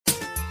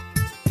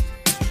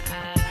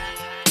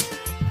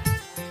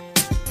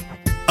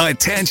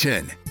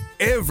Attention!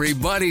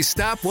 Everybody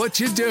stop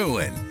what you're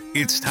doing.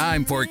 It's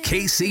time for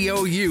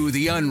KCOU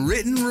The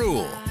Unwritten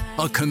Rule,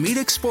 a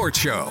comedic sports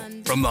show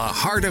from the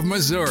heart of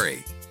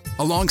Missouri.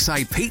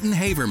 Alongside Peyton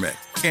Haverman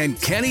and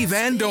Kenny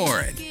Van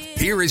Doren,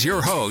 here is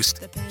your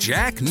host,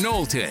 Jack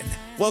Knowlton.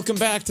 Welcome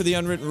back to The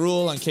Unwritten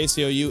Rule on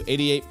KCOU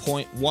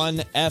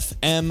 88.1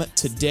 FM.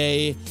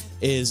 Today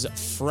is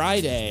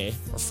Friday.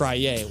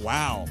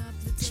 Wow.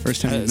 It's the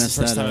first time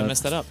I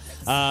messed that up.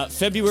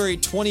 February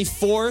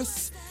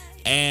 24th,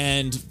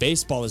 and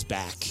baseball is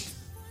back.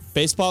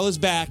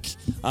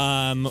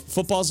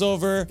 Football's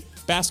over.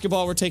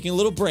 Basketball, we're taking a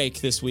little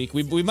break this week.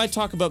 We might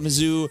talk about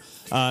Mizzou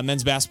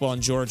men's basketball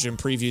in Georgia and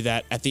preview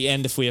that at the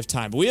end if we have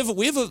time. But we have a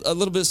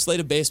little bit of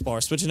slate of baseball.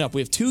 We're switching up. We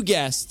have two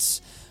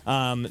guests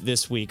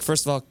this week.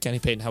 First of all, Kenny,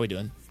 Peyton, how we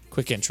doing?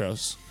 Quick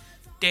intros.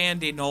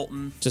 Dandy,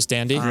 Knowlton. Just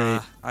dandy?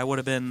 I would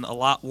have been a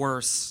lot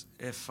worse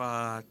if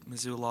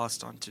Mizzou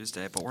lost on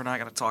Tuesday, but we're not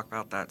going to talk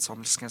about that, so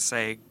I'm just going to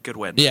say good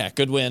win. Yeah,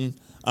 good win.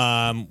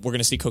 We're going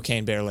to see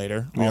Cocaine Bear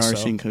later. We are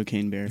seeing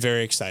Cocaine Bear.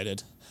 Very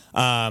excited.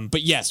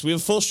 But yes, we have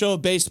a full show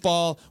of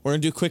baseball. We're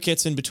going to do quick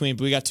hits in between,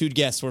 but we got two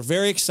guests. We're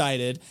very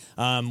excited.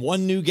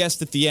 One new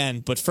guest at the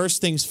end, but first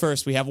things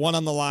first, we have one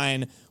on the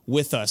line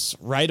with us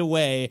right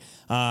away.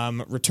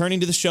 Returning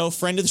to the show,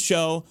 friend of the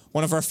show,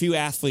 one of our few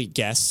athlete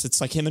guests. It's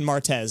like him and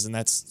Martez, and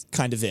that's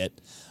kind of it.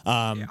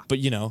 But,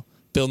 you know,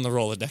 building the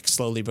Rolodex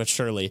slowly but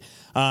surely.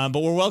 But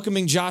we're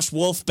welcoming Josh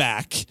Wolf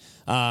back,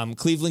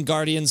 Cleveland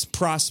Guardians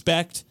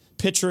prospect,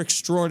 pitcher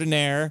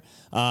extraordinaire,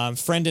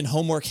 friend and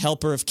homework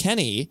helper of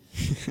Kenny.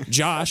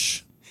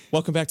 Josh,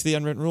 welcome back to The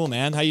Unwritten Rule,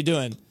 man. How you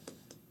doing?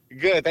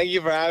 Good. Thank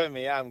you for having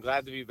me. Yeah, I'm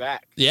glad to be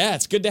back. Yeah,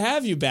 it's good to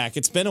have you back.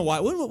 It's been a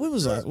while. When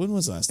was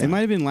last time? It might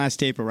have been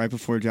last April, right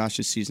before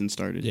Josh's season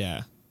started.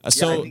 Yeah. I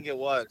think it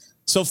was.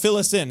 So fill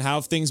us in. How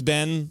have things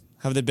been?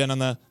 How have they been on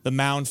the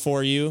mound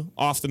for you?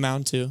 Off the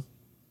mound, too?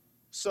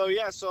 So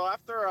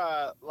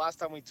after last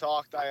time we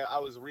talked, I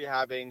was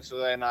rehabbing. So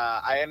then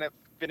I ended up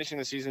finishing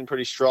the season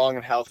pretty strong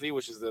and healthy,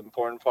 which is the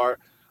important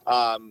part.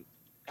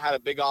 Had a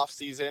big off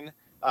season.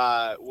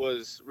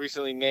 Was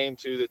recently named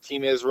to the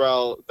Team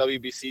Israel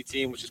WBC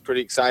team, which is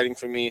pretty exciting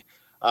for me.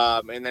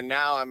 And then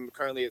now I'm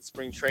currently at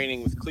spring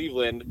training with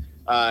Cleveland,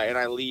 and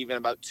I leave in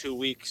about 2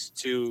 weeks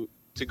to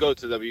go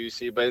to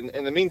WBC. But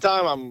in the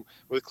meantime, I'm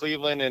with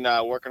Cleveland and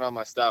working on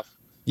my stuff.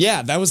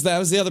 Yeah, that was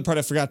the other part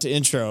I forgot to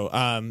intro.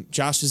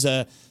 Josh is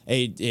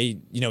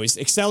he's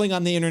excelling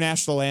on the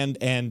international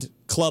and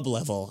club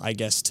level, I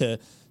guess,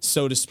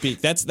 so to speak.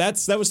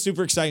 That was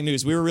super exciting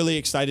news. We were really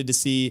excited to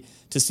see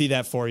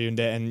that for you,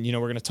 and we're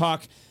going to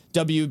talk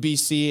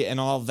WBC and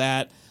all of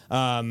that,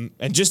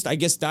 and just I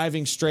guess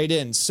diving straight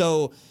in.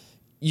 So,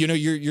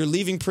 you're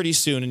leaving pretty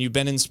soon, and you've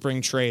been in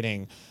spring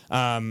training.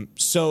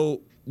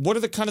 So, what are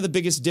the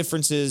biggest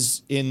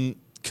differences in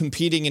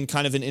competing in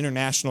kind of an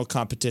international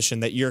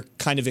competition that you're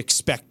kind of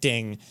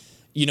expecting?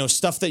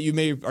 Stuff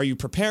that are you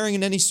preparing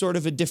in any sort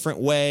of a different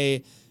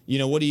way?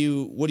 What are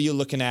you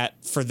looking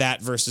at for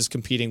that versus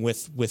competing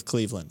with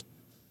Cleveland?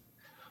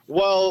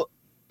 Well,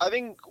 I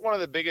think one of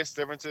the biggest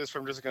differences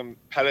from just a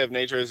competitive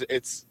nature is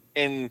it's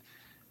in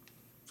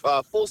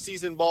full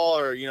season ball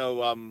or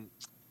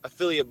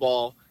affiliate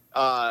ball.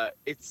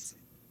 It's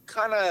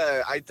kind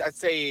of I'd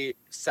say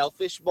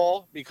selfish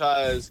ball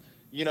because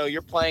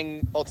you're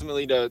playing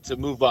ultimately to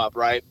move up,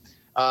 right?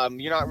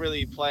 You're not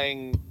really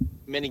playing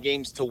many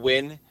games to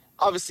win.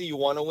 Obviously you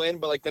want to win,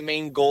 but like the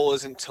main goal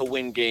isn't to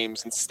win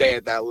games and stay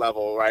at that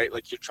level, right?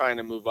 Like you're trying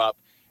to move up.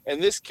 In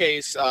this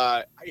case,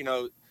 I'd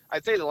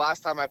say the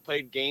last time I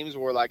played games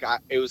where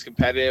it was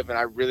competitive and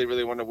I really,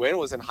 really wanted to win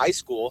was in high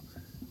school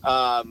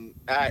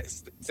at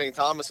St.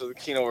 Thomas with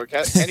Keno where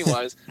Kenny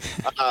was,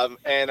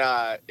 and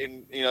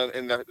in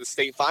the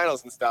state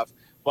finals and stuff.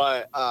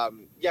 But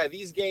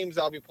these games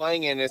I'll be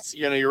playing in, it's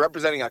you're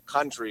representing a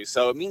country,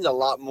 so it means a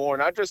lot more,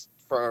 not just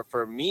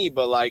for me,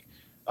 but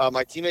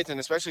my teammates and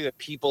especially the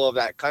people of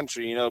that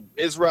country.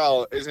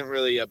 Israel isn't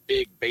really a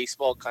big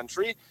baseball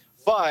country,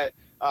 but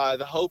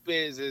the hope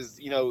is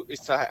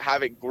to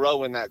have it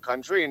grow in that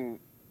country, and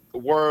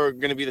we're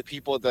going to be the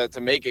people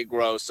to make it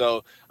grow.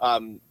 So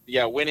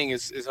winning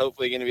is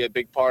hopefully going to be a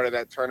big part of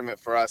that tournament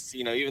for us.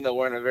 Even though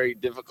we're in a very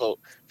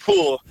difficult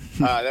pool,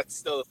 that's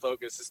still the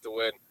focus, is to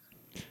win.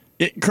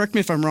 Correct me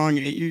if I'm wrong.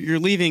 You're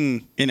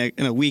leaving in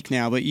a week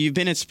now, but you've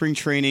been at spring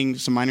training,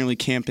 some minor league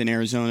camp in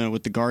Arizona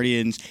with the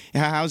Guardians.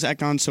 How's that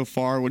gone so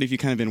far? What have you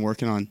kind of been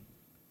working on?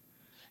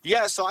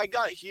 Yeah, so I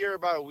got here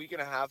about a week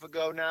and a half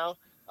ago now,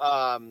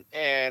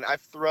 and I've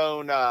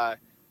thrown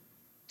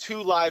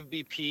 2 live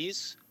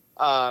BPs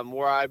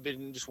where I've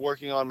been just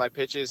working on my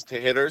pitches to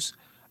hitters,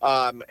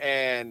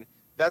 and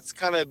that's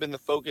kind of been the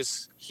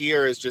focus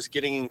here, is just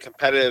getting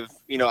competitive,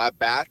 at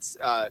bats,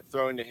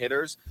 throwing to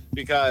hitters,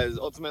 because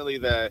ultimately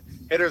the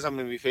hitters I'm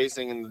going to be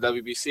facing in the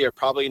WBC are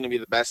probably going to be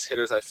the best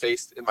hitters I've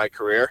faced in my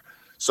career.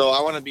 So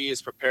I want to be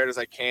as prepared as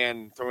I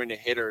can throwing to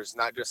hitters,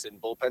 not just in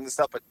bullpen and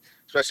stuff, but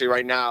especially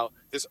right now,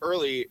 this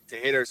early to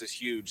hitters is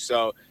huge.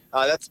 So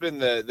that's been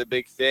the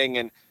big thing.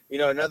 And,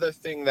 another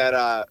thing that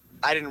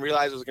I didn't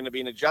realize was going to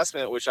be an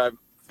adjustment, which I've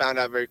found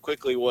out very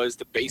quickly was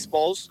the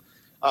baseballs.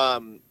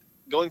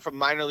 Going from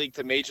minor league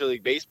to major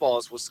league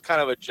baseballs was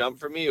kind of a jump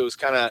for me. It was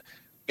kind of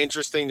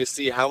interesting to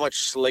see how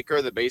much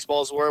slicker the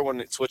baseballs were when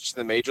it switched to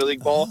the major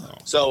league ball.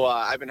 So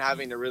I've been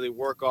having to really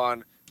work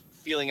on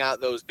feeling out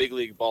those big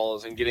league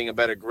balls and getting a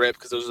better grip,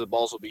 because those are the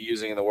balls we'll be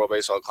using in the World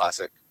Baseball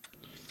Classic.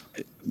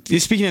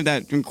 Speaking of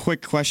that, a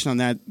quick question on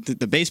that.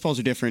 The baseballs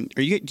are different.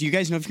 Do you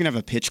guys know if you're going to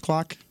have a pitch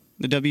clock,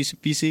 the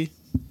WBC?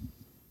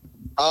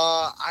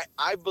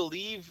 I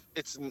believe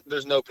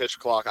there's no pitch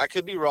clock. I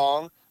could be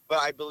wrong, but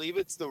I believe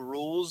it's the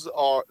rules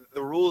are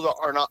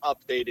not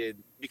updated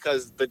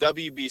because the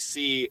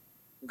WBC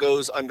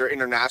goes under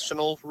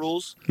international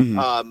rules,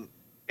 and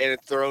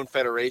it's their own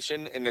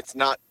federation, and it's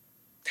not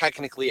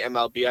technically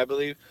MLB, I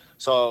believe.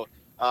 So,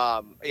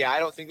 I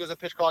don't think there's a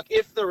pitch clock.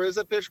 If there is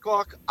a pitch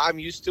clock, I'm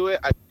used to it.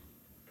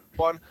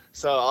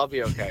 So I'll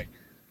be okay.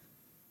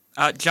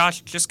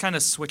 Josh, just kind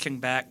of switching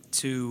back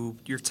to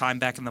your time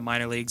back in the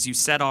minor leagues, you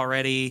said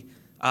already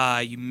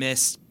you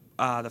missed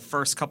the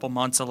first couple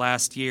months of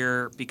last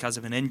year because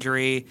of an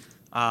injury.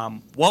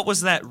 What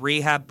was that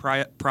rehab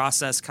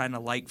process kind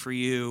of like for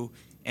you,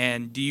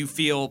 and do you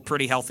feel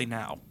pretty healthy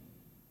now?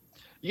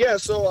 Yeah,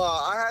 so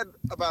I had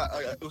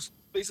it was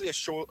basically a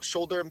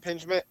shoulder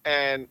impingement,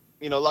 and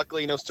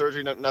luckily no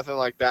surgery, nothing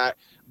like that.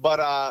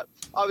 But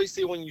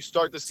obviously, when you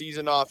start the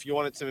season off, you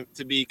want it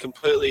to be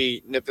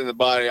completely nipped in the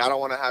bud. I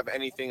don't want to have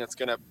anything that's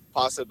going to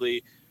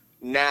possibly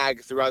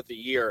nag throughout the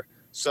year.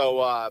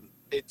 So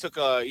it took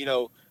a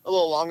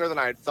little longer than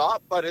I had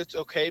thought, but it's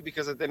okay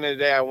because at the end of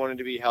the day, I wanted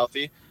to be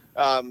healthy.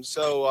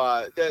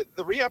 So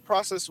the rehab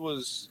process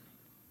was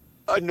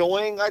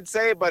annoying, I'd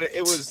say, but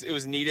it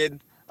was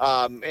needed.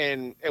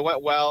 And it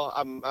went well.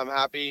 I'm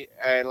happy,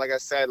 and like I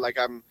said,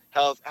 I'm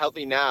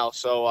healthy now.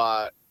 So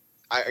like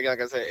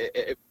I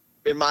said,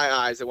 in my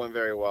eyes, it went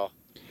very well.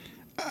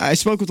 I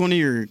spoke with one of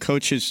your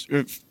coaches.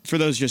 For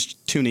those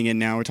just tuning in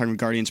now, we're talking with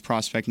Guardians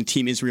prospect and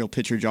Team Israel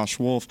pitcher Josh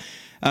Wolf.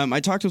 I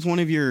talked with one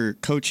of your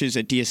coaches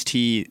at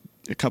DST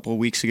a couple of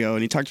weeks ago,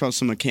 and he talked about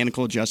some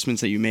mechanical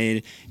adjustments that you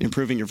made in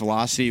improving your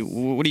velocity.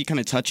 What are you kind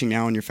of touching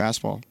now on your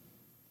fastball?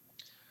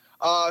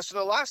 So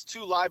the last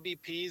two live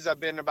BPs, I've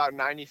been about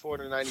 94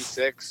 to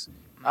 96,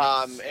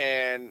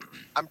 and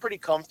I'm pretty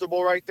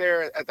comfortable right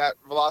there at that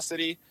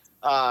velocity.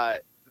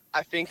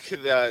 I think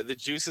the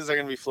juices are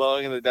going to be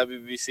flowing in the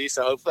WBC,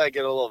 so hopefully I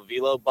get a little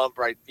velo bump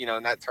right,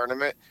 in that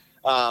tournament.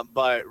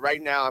 But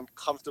right now I'm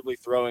comfortably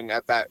throwing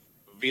at that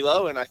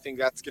velo, and I think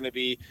that's going to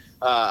be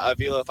a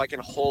velo if I can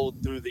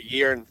hold through the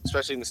year, and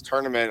especially in this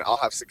tournament, I'll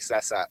have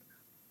success at.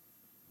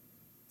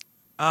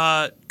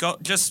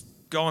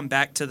 Going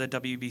back to the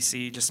WBC,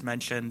 you just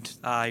mentioned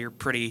you're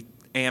pretty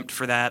amped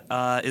for that.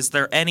 Is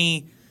there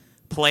any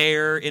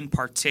player in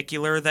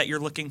particular that you're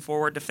looking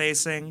forward to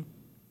facing?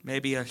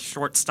 Maybe a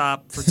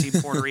shortstop for Team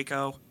Puerto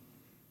Rico?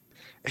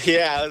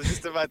 Yeah, I was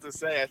just about to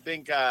say, I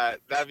think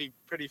that'd be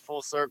pretty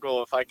full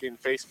circle if I can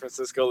face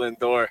Francisco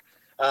Lindor.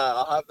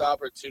 I'll have the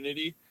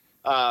opportunity.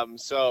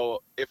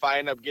 So if I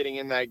end up getting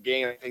in that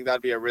game, I think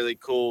that'd be a really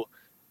cool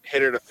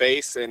hitter to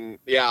face. And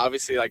yeah,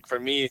 obviously, for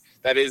me,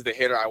 that is the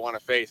hitter I want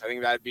to face. I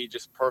think that'd be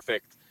just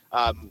perfect,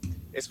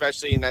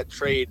 especially in that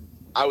trade.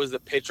 I was the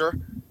pitcher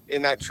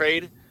in that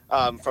trade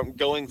from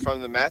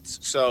the Mets.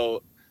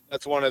 So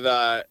that's one of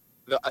the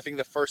I think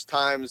the first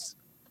times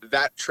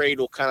that trade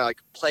will kind of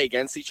play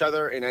against each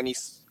other in any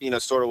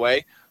sort of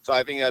way. So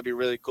I think that'd be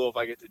really cool if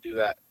I get to do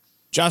that.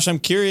 Josh, I'm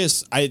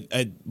curious.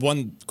 I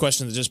one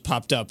question that just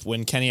popped up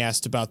when Kenny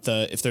asked about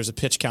if there's a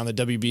pitch count in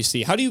the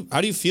WBC. How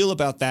do you feel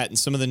about that and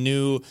some of the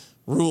new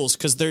rules?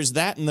 Because there's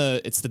that in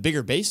it's the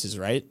bigger bases,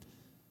 right?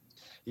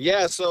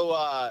 Yeah. So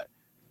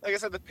like I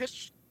said, the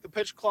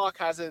pitch clock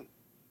hasn't.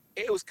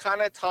 It was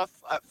kind of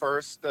tough at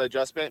first, the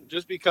adjustment,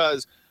 just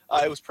because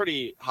it was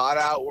pretty hot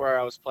out where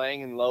I was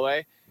playing in low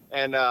A,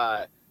 and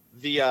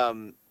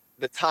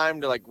the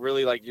time to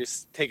really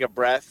just take a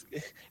breath.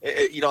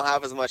 You don't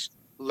have as much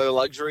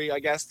luxury, I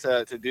guess,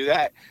 to do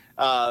that.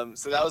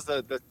 So that was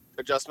the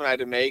adjustment I had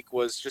to make,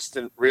 was just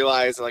to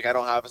realize I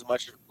don't have as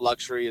much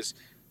luxury as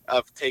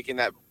of taking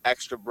that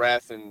extra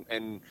breath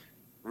and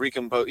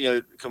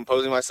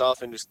composing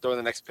myself and just throwing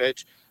the next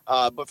pitch.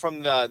 But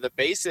from the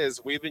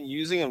bases, we've been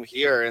using them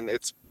here, and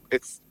it's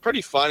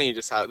pretty funny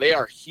just how they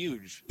are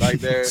huge.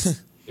 They're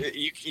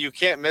you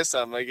can't miss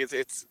them.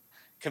 It's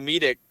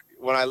comedic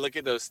when I look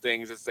at those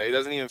things. It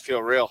doesn't even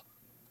feel real.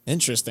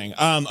 Interesting.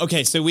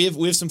 Okay, so we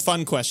have some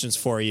fun questions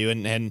for you,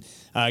 and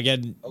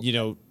again,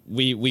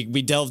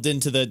 we delved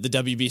into the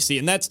WBC,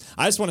 and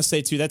I just want to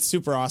say too, that's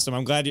super awesome.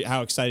 I'm glad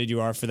how excited you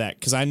are for that,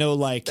 because I know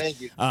Thank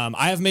you.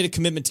 I have made a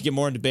commitment to get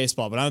more into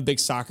baseball, but I'm a big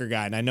soccer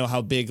guy, and I know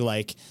how big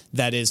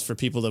that is for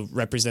people to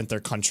represent their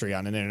country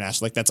on an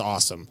international. That's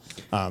awesome.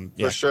 Yeah.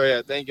 For sure.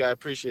 Yeah. Thank you. I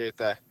appreciate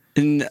that.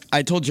 And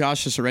I told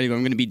Josh this already, but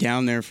I'm going to be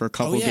down there for a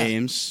couple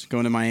games,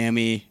 going to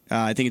Miami.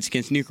 I think it's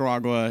against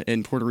Nicaragua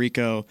and Puerto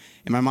Rico.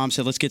 And my mom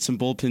said, let's get some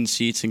bullpen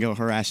seats and go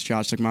harass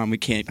Josh. Mom, we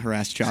can't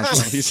harass Josh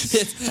while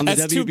he's on the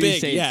That's WBC too big.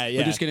 stage.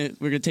 Yeah.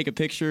 We're gonna take a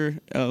picture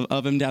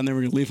of him down there.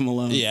 We're gonna leave him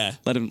alone. Yeah.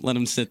 Let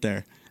him sit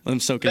there. Let them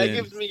soak that it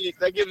in.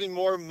 That gives me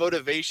more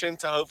motivation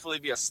to hopefully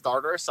be a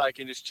starter, so I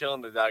can just chill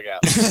in the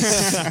dugout.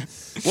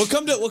 We'll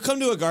come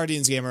to a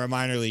Guardians game or a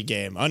minor league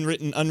game,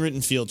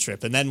 unwritten field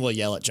trip, and then we'll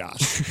yell at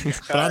Josh.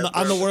 But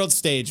on the world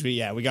stage, we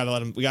gotta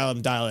let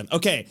him dial in.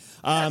 Okay.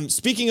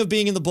 Speaking of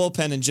being in the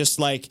bullpen and just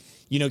like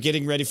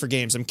getting ready for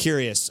games, I'm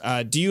curious.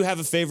 Do you have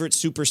a favorite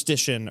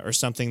superstition or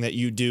something that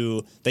you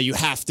do that you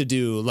have to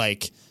do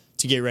like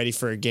to get ready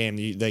for a game?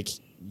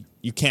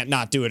 You can't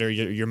not do it or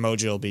your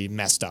mojo will be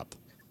messed up.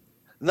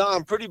 No,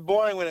 I'm pretty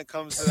boring when it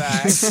comes to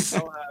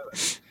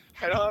that.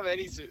 I don't have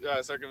any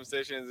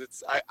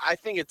circumstitions. I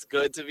think it's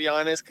good, to be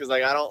honest, because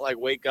like I don't like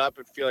wake up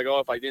and feel like, oh,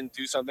 if I didn't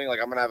do something, like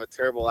I'm gonna have a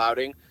terrible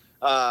outing.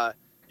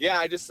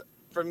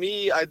 For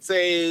me, I'd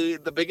say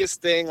the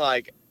biggest thing,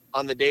 like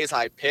on the days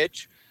I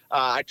pitch,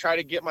 I try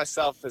to get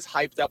myself as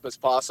hyped up as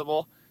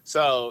possible.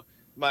 So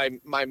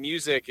my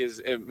music is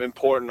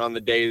important on the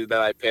day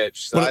that I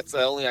pitch. So that's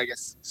the only, I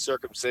guess,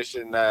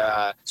 superstition.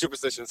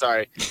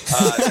 Sorry,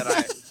 that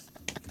I.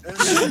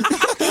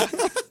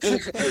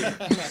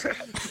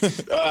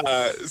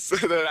 So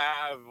that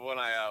I have when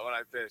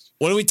I pitch.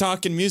 What are we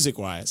talking music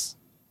wise?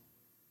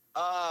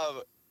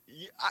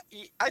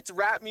 It's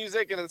rap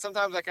music, and then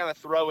sometimes I kind of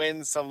throw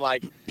in some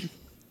like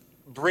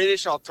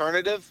British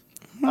alternative.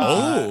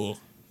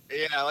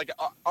 Yeah, like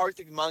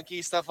Arctic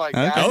Monkey, stuff like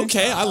that.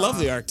 Okay, I love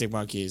the Arctic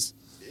Monkeys.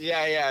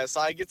 Yeah.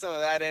 So I get some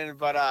of that in,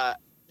 but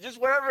just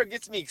whatever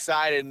gets me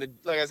excited. And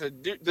like I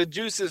said, the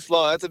juice is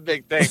flowing. That's a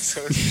big thing.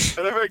 So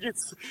whatever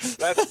gets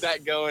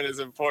that going is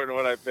important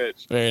when I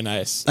pitch. Very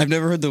nice. I've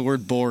never heard the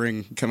word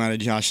boring come out of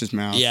Josh's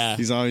mouth. Yeah.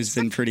 He's always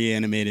been pretty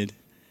animated.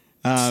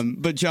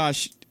 But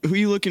Josh, who are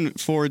you looking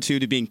forward to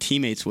being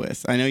teammates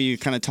with? I know you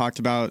kind of talked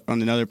about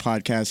on another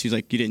podcast,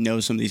 you didn't know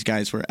some of these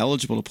guys were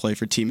eligible to play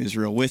for Team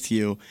Israel with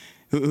you.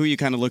 Who are you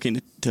kind of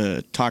looking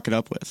to talk it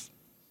up with?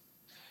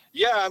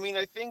 Yeah, I mean,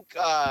 I think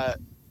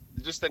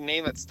just the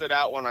name that stood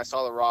out when I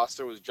saw the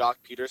roster was Jock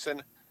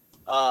Peterson.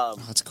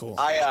 That's cool.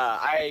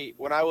 I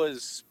when I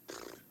was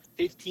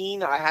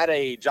 15, I had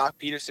a Jock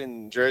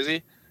Peterson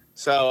jersey.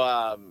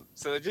 So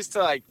just to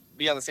like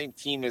be on the same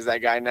team as that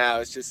guy now,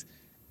 it's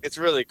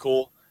really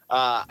cool.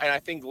 And I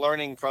think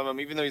learning from him,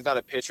 even though he's not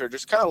a pitcher,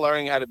 just kind of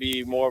learning how to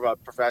be more of a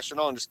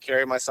professional and just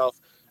carry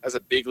myself as a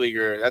big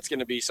leaguer. That's going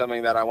to be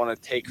something that I want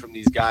to take from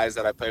these guys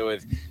that I play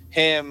with.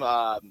 Him,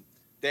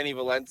 Danny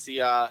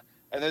Valencia,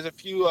 and there's a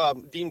few,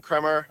 Dean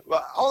Kremer.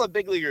 Well, all the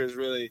big leaguers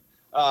really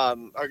are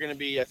going to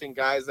be, I think,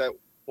 guys that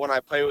when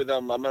I play with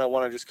them, I'm going to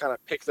want to just kind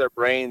of pick their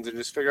brains and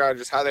just figure out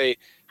just how they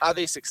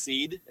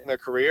succeed in their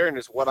career and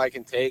just what I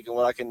can take and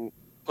what I can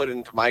put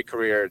into my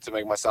career to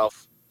make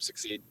myself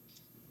succeed.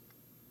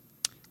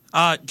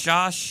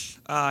 Josh,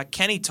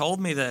 Kenny told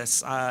me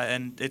this,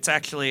 and it's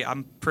actually,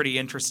 I'm pretty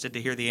interested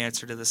to hear the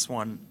answer to this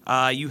one.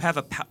 You have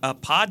a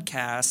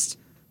podcast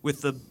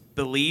with the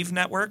Believe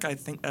Network. I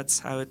think that's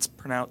how it's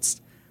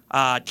pronounced.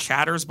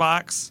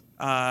 Chattersbox.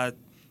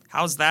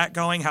 How's that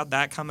going? How'd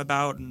that come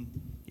about? And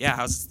yeah,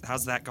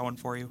 how's that going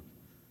for you?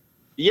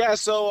 Yeah,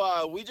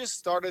 so we just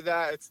started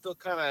that. It's still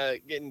kind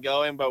of getting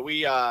going, but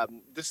we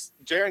this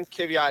Jaron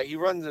Kiviat, he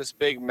runs this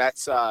big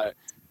Mets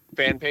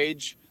fan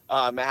page.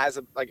 It has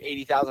like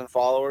 80,000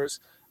 followers.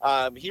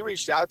 He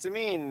reached out to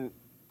me, and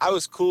I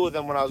was cool with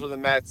him when I was with the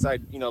Mets. I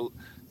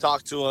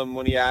talked to him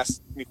when he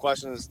asked me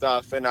questions and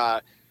stuff, and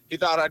he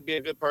thought I'd be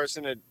a good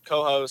person to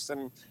co-host,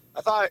 and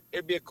I thought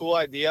it'd be a cool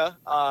idea.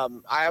 I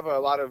have a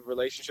lot of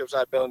relationships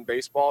I built in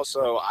baseball,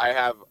 so I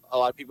have a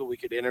lot of people we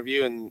could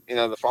interview, and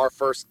our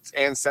first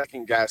and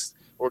second guests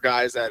were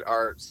guys that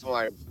are some of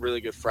my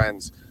really good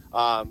friends.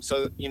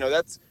 So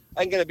that's I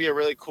think going to be a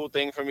really cool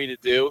thing for me to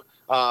do.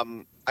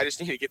 I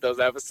just need to get those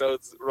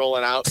episodes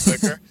rolling out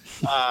quicker.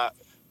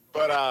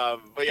 But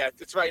yeah,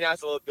 it's right now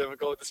it's a little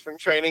difficult with the spring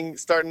training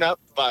starting up.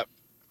 But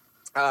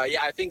yeah,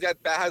 I think that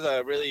has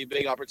a really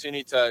big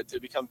opportunity to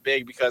become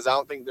big, because I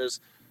don't think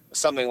there's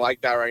something like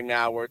that right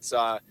now where it's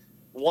a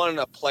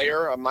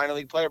player, a minor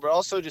league player, but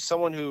also just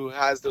someone who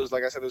has those,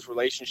 like I said, those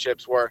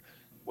relationships where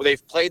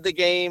they've played the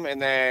game and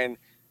then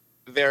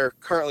they're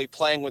currently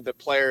playing with the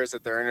players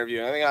that they're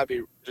interviewing. I think that'd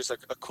be just a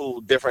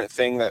cool, different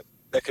thing that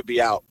could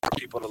be out for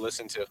people to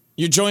listen to.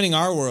 You're joining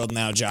our world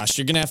now, Josh.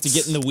 You're going to have to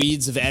get in the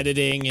weeds of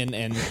editing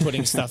and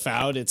putting stuff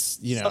out.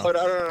 It's, No.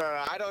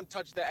 I don't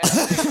touch the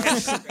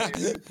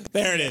editing.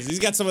 There it is. He's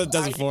got someone that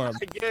does it for him.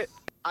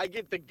 I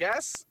get the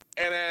guests,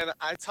 and then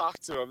I talk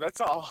to him.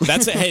 That's all.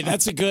 That's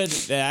a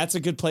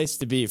good place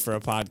to be for a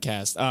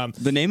podcast.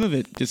 The name of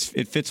it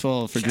it fits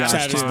well for Josh.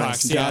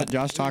 Chattersbox, yeah.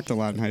 Josh talked a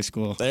lot in high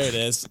school. There it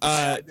is.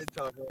 I did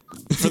tell him.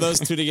 For those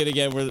tuning in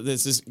again,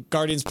 this is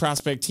Guardians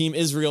prospect Team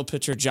Israel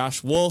pitcher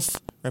Josh Wolf.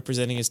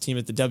 representing his team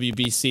at the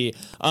WBC.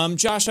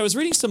 Josh, I was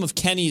reading some of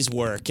Kenny's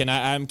work, and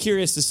I'm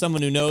curious, as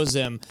someone who knows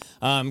him,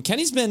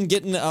 Kenny's been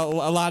getting a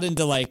lot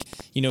into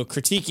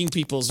critiquing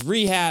people's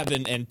rehab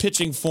and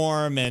pitching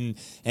form, and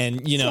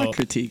It's not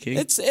critiquing.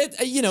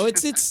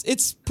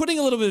 It's putting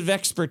a little bit of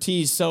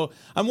expertise. So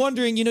I'm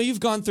wondering, you've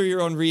gone through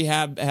your own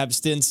rehab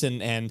stints,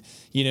 and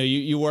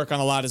you work on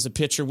a lot as a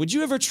pitcher. Would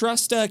you ever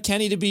trust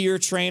Kenny to be your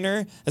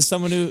trainer as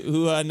someone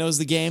who knows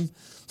the game?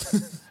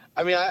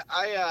 I mean,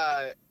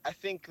 I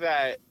think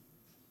that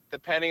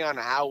depending on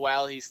how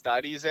well he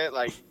studies it,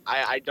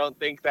 I don't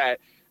think that,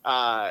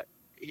 I'll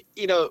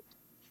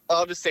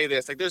just say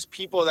this. There's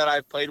people that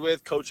I've played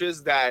with,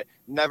 coaches that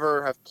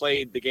never have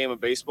played the game of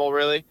baseball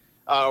really,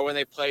 or when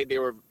they played, they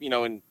were,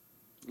 in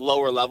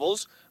lower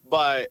levels,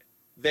 but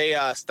they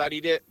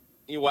studied it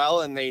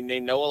well and they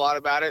know a lot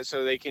about it,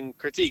 so they can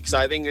critique. So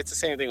I think it's the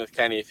same thing with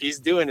Kenny. If he's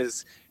doing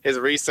his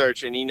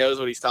research and he knows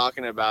what he's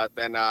talking about,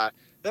 then I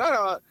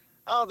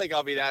don't think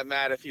I'll be that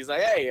mad if he's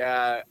like, hey,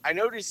 I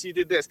noticed you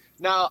did this.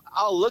 Now,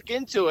 I'll look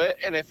into it,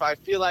 and if I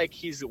feel like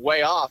he's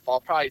way off,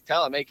 I'll probably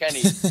tell him, hey,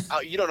 Kenny,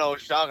 you don't know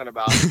what you're talking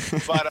about.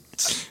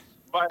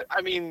 But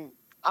I mean,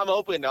 I'm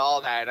open to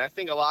all that, and I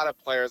think a lot of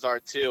players are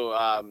too,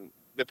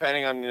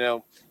 depending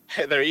on,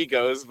 their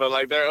egos.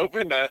 But, they're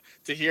open to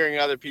hearing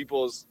other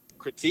people's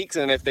critiques,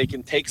 and if they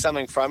can take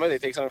something from it, they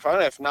take something from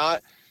it. If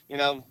not,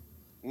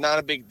 not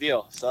a big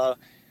deal. So,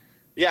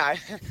 yeah,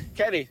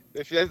 Kenny,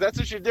 if that's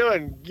what you're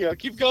doing,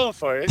 keep going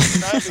for it.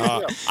 It's not a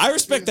big deal. I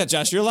respect that,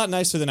 Josh. You're a lot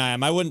nicer than I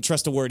am. I wouldn't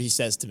trust a word he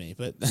says to me.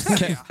 But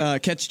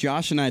catch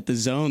Josh and I at the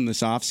Zone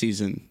this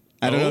offseason.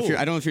 I don't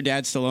know if your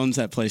dad still owns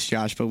that place,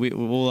 Josh, but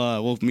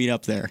we'll meet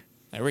up there.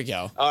 There we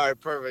go. All right,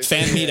 perfect.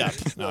 Fan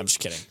meetup. No, I'm just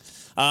kidding.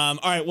 All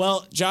right,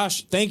 well,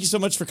 Josh, thank you so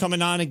much for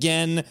coming on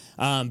again.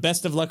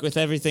 Best of luck with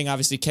everything.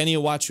 Obviously, Kenny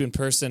will watch you in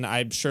person.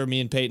 I'm sure me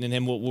and Peyton and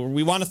him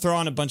we want to throw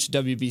on a bunch of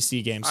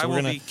WBC games. So I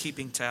will be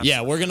keeping tabs.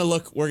 Yeah, we're gonna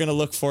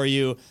look for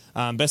you.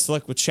 Best of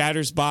luck with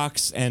Chatter's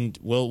Box, and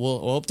we'll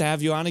hope to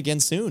have you on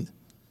again soon.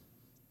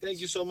 Thank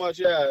you so much.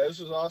 Yeah, this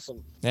was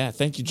awesome. Yeah,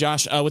 thank you,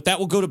 Josh. With that,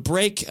 we'll go to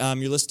break. You're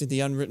listening to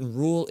The Unwritten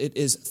Rule. It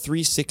is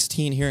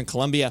 3:16 here in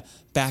Columbia.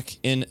 Back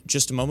in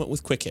just a moment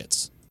with Quick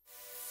Hits.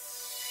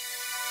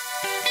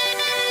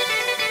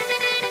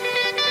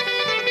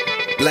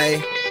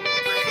 Lay,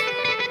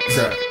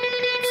 sir,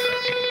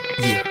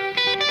 yeah,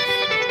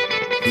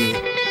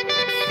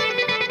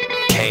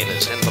 Kane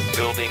is in the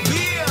building.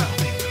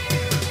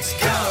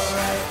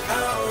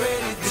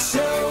 already the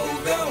show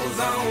goes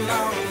on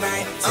all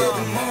night. Till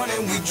the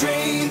morning we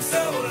dream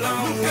so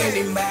long.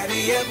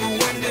 Anybody ever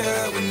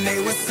wonder when they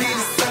would see the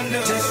sun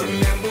up? Just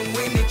remember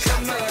when it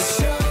comes to the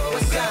show,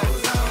 it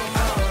goes on.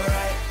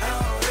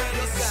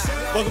 Already the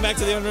show. Welcome back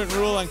to The Unwritten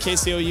Rule on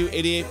KCOU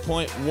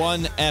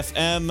 88.1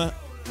 FM.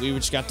 We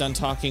just got done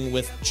talking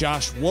with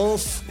Josh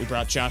Wolf. We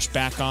brought Josh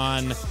back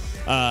on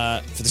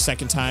for the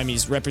second time.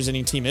 He's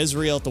representing Team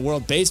Israel at the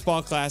World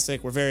Baseball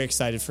Classic. We're very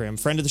excited for him.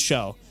 Friend of the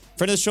show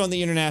on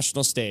the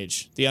international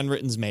stage. The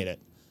Unwritten's made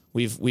it.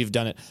 We've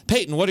done it.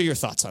 Peyton, what are your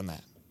thoughts on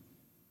that?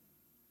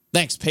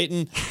 Thanks,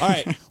 Peyton. All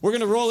right, we're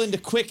going to roll into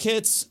Quick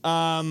Hits.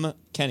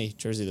 Kenny,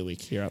 Jersey of the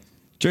Week. You're up.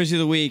 Jersey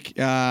of the Week.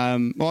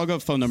 I'll go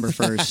with phone number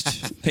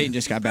first. Peyton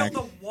just got back. The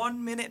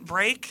 1 minute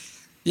break?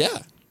 Yeah.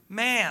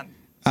 Man.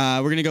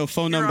 We're going to go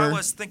phone number. I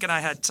was thinking I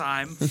had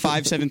time.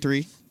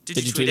 573.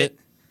 Did you tweet it?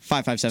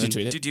 557. Did you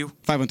tweet it? Did you?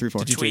 5134.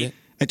 Did you tweet it?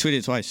 I tweeted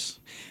it twice.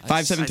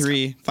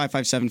 573-557-5134.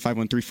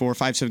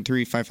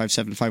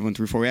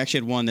 573-557-5134. We actually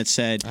had one that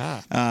said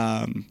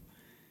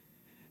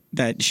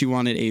that she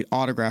wanted an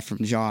autograph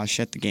from Josh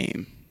at the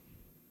game.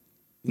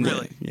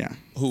 Really? Yeah.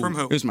 From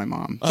who? It was my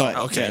mom. Oh, But,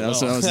 okay. that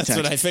was a That's text.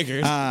 what I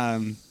figured.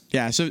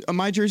 Yeah, so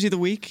my Jersey of the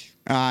Week,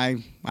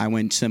 I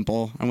went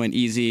simple. I went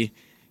easy.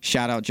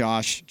 Shout out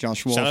Josh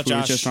Wolf. Shout out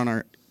Josh. We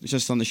were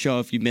just on the show.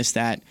 If you missed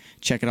that,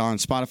 check it out on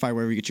Spotify,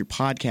 wherever you get your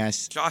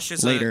podcasts. Josh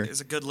is later.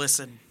 a good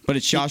listen. But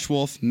it's Josh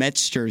Wolf,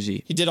 Mets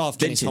jersey. He did all of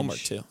Kenny's homework,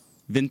 too.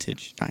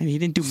 Vintage. He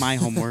didn't do my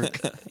homework.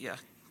 Yeah,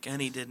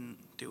 Kenny didn't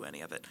do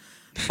any of it.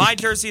 My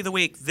Jersey of the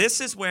Week.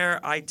 This is where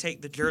I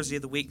take the Jersey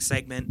of the Week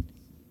segment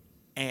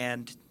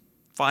and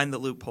find the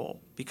loophole,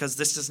 because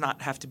this does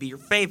not have to be your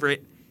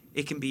favorite.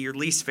 It can be your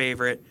least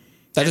favorite.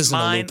 That And isn't a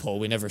mine loophole.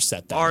 We never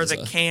set that. are as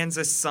the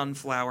Kansas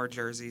Sunflower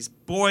jerseys.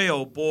 Boy,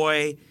 oh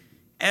boy.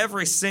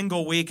 Every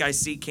single week I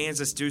see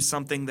Kansas do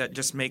something that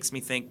just makes me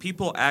think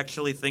people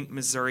actually think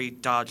Missouri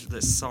dodged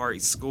this sorry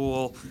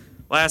school.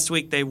 Last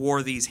week they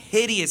wore these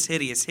hideous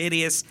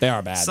They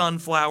are bad.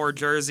 sunflower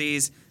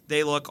jerseys.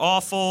 They look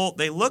awful.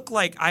 They look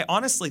like, I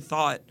honestly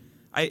thought,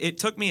 it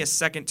took me a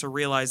second to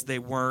realize they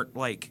weren't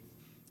like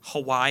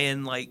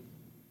Hawaiian like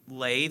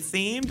lei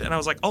themed, and I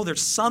was like, oh, they're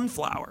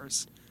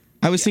sunflowers.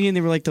 I was thinking they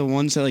were like the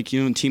ones that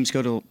when teams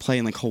go to play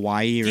in like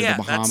Hawaii or the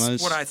Bahamas.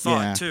 That's what I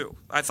thought too.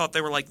 I thought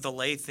they were like the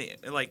lei theme,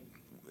 like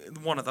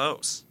one of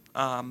those.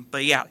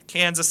 But yeah,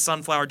 Kansas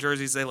Sunflower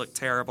jerseys, they look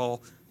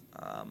terrible.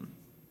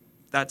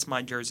 That's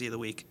my Jersey of the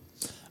Week.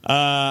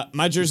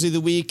 My Jersey of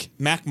the Week,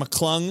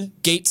 McClung,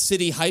 Gate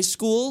City High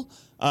School.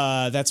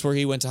 That's where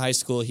he went to high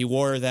school. He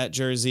wore that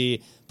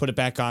jersey, put it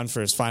back on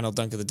for his final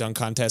dunk of the dunk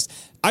contest.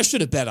 I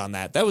should have bet on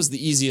that. That was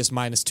the easiest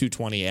minus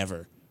 220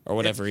 ever, or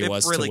whatever he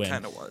was really to win.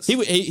 kind of was.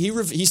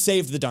 He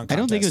saved the dunk contest. I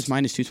don't think it was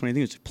minus 220. I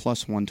think it was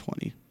plus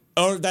 120.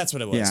 Oh, that's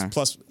what it was. Yeah.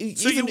 Plus,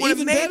 So you would have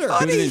even made better.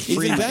 money. It would have been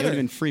free. Even It better. would have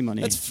been free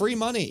money. That's free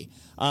money.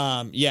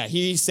 Yeah,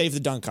 he saved the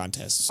dunk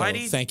contest. So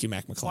thank you,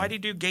 Mac McClung. Why do you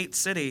do Gate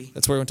City?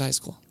 That's where he went to high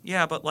school.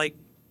 Yeah, but like,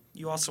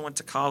 you also went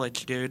to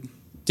college, dude.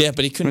 Yeah,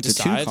 but he couldn't Went to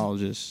two decide.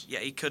 colleges. Yeah,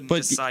 he couldn't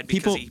But decide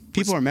people because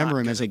people was remember not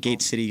him good as a at Gate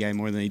both. City guy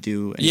more than they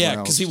do Yeah,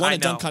 anywhere because else. he won I a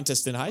dunk know,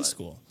 contest in high but-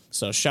 school.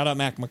 So shout out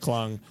Mac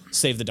McClung,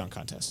 saved the dunk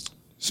contest.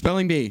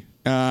 Spelling bee.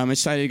 I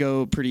decided to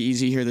go pretty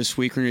easy here this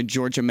week. We're going to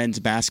Georgia men's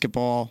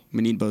basketball.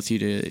 We need both of you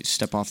to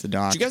step off the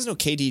dock. Did you guys know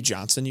KD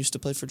Johnson used to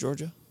play for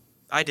Georgia?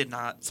 I did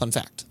not. Fun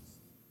fact.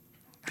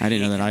 I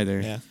didn't know that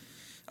either. Yeah.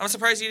 I'm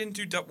surprised you didn't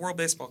do World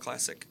Baseball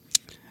Classic.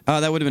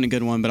 That would have been a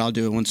good one, but I'll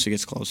do it once it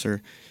gets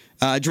closer.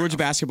 Georgia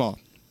basketball.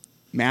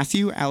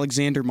 Matthew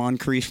Alexander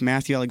Moncrief.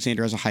 Matthew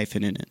Alexander has a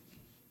hyphen in it.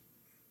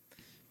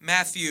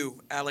 Matthew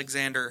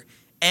Alexander,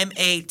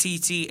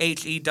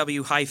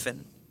 MATTHEW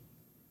hyphen.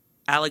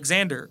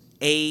 Alexander,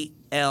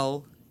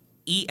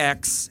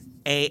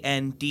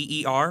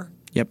 ALEXANDER.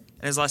 Yep.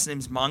 And his last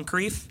name's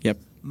Moncrief. Yep.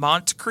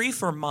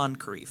 Montcrief or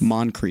Moncrief?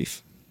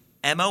 Moncrief.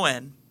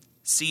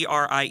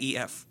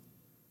 MONCRIEF.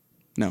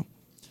 No.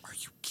 Are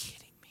you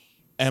kidding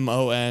me?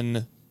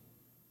 MON.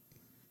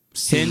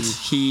 Hint,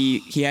 he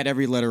had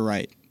every letter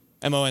right.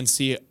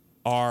 MONCREIF.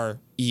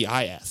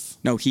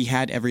 No, he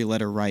had every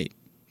letter right.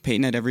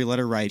 Peyton had every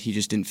letter right. He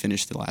just didn't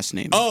finish the last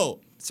name. Oh,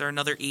 Is there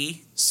another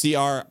E?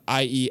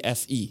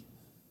 CRIEFE.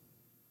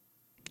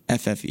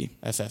 FFE.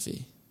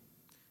 FFE.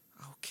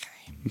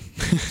 Okay.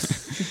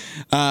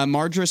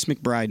 Marjoris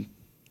McBride.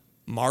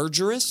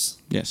 Marjoris?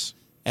 Yes.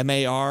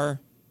 MARG?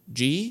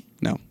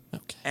 No.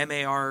 Okay.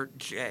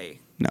 MARJ.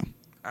 No.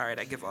 All right,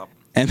 I give up.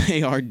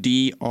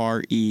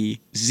 MARDREZ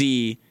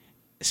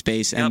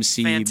space Yep,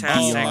 MCBRI.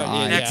 fantastic.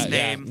 Next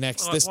name.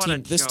 Next. What- This what a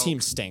team. This joke.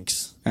 team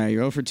stinks. All right,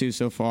 you're 0 for 2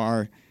 so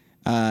far.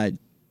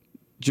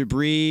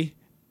 Jabri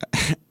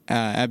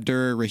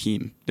Abdur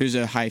Rahim. There's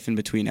a hyphen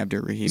between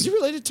Abdur Rahim. Is he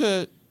related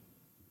to?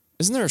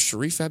 Isn't there a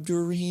Sharif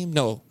Abdur Rahim?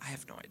 No, I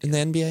have no idea. in the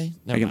NBA.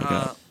 No. I can look it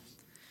up.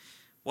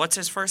 What's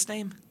his first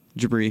name?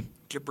 Jabri.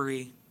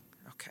 Jabri.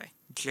 Okay.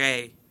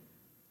 J.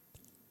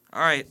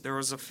 All right, there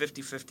was a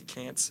 50-50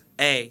 chance.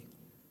 A.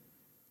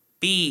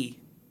 B.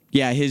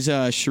 Yeah, his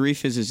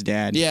Sharif is his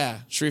dad. Yeah,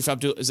 Sharif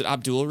Abdul. Is it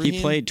Abdul Rahim?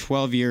 He played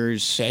 12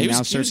 years Yeah, he and now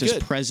was serves as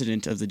good.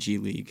 president of the G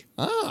League.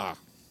 Ah,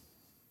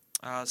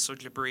 So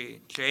Jabri. learn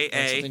something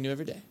J-A-B-R-E-E. new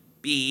every day.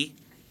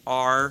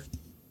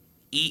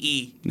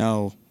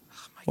 No.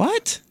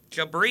 What?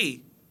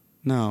 Jabri.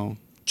 No.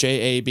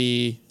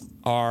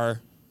 JABR.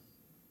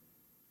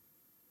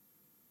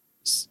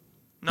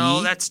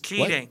 No, E? that's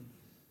cheating.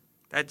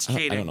 That's I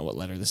cheating. don't know what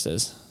letter this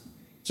is.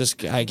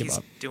 Just I give He's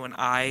up. doing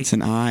I. It's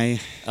an I.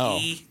 Oh,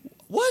 E.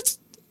 what?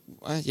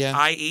 Yeah.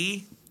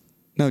 I-E.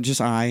 No,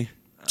 just I.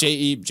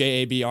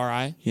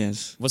 JABRI.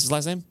 Yes. What's his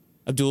last name?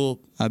 Abdul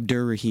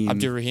Abdur Rahim.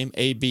 Abdur Rahim.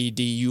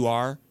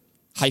 ABDUR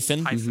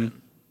hyphen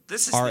Hyphen.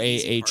 This is the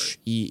easy part.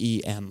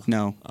 RAHEEM.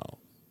 No. Oh.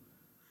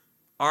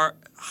 R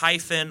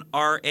hyphen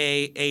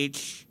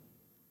R-A-H.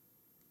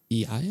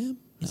 EIM?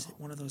 No, Is it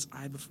one of those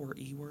I before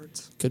E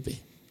words? could be.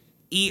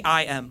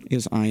 E-I-M.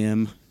 Is I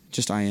am.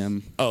 Just I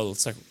am. Oh,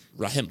 it's like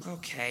Rahim.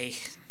 Okay.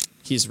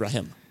 He's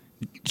Rahim.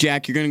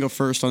 Jack, you're going to go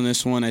first on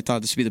this one. I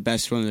thought this would be the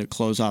best one to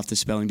close off the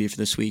spelling bee for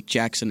this week.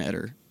 Jackson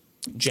Eder.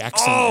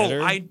 Jackson Oh,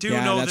 Eder. I do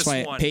Yeah, know that's this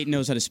why one. Peyton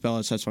knows how to spell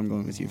it, so that's why I'm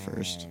going with you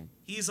first.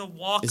 He's a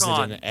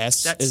walk-on. Is it an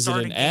S? That's Is it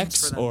starting an games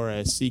X for them. or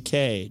a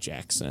CK?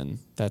 Jackson.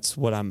 That's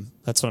what I'm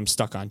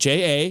stuck on.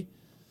 JAXON.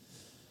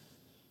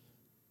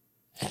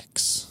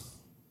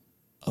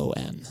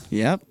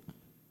 Yep.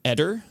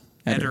 Eder.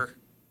 Eder.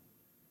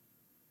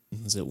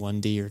 Is it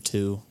 1D or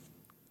 2?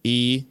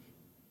 E.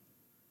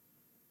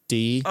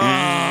 D.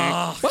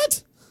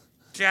 What?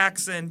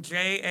 Jackson.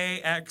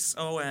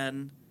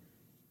 J-A-X-O-N.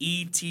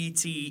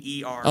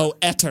 E-T-T-E-R. Oh,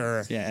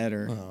 Etter. Yeah,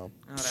 Eder. Whatever.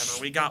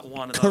 We got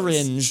one of those.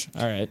 Cringe.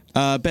 All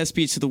right. Best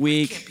beats of the Can't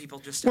week. people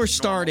just We're have normal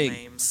starting.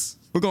 names?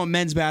 We're going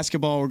men's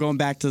basketball. We're going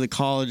back to the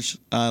college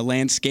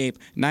landscape.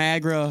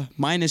 Niagara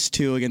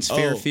 -2 against Oh.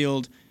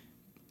 Fairfield.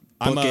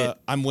 Book it.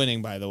 I'm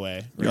winning, by the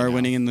way. You right are now,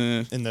 winning in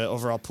the. in the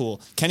overall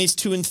pool. Kenny's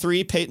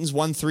 2-3. Peyton's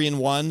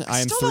 1-3-1. I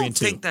am Still 3-2. don't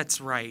think that's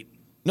right.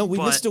 No, we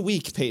but- missed a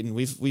week, Peyton.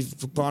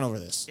 We've gone over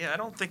this. Yeah, I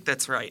don't think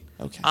that's right.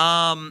 Okay.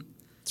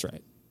 That's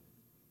right.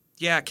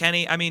 Yeah,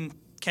 Kenny. I mean,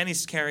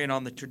 Kenny's carrying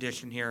on the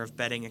tradition here of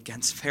betting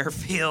against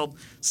Fairfield.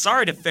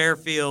 Sorry to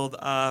Fairfield.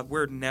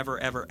 We're never,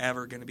 ever,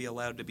 ever going to be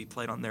allowed to be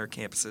played on their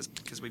campuses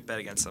because we bet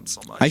against them so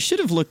much. I should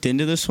have looked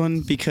into this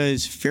one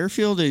because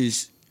Fairfield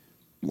is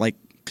like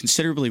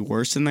considerably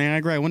worse than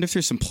Niagara. I wonder if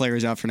there's some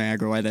players out for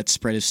Niagara why that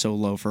spread is so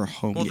low for a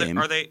home game.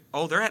 Are they?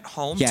 Oh, they're at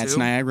home. Yeah, too? it's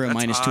Niagara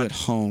That's -2 odd. at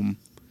home.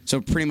 So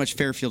pretty much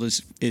Fairfield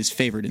is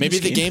favored in Maybe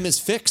this the game is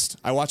fixed.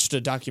 I watched a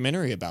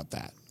documentary about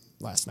that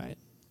last night.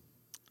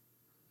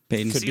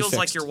 Peyton. Could be Feels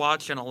like fixed. you're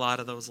watching a lot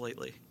of those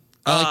lately.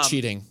 I like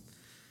cheating.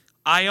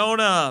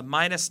 Iona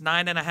minus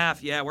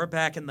 9.5. Yeah, we're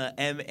back in the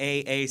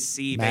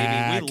MAAC,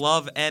 baby. We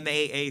love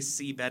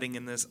MAAC betting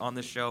on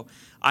this show.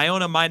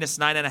 Iona minus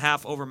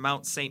 9.5 over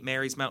Mount St.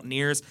 Mary's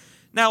Mountaineers.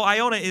 Now,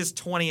 Iona is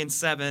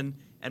 20-7,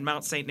 and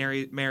Mount St.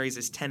 Mary's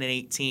is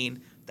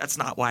 10-18. That's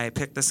not why I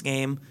picked this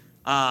game,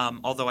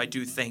 although I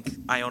do think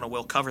Iona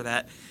will cover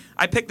that.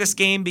 I picked this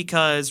game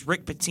because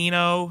Rick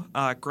Pitino,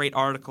 a great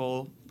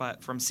article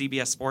from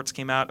CBS Sports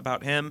came out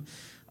about him,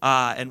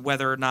 and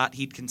whether or not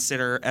he'd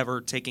consider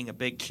ever taking a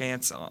big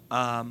chance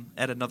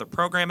at another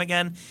program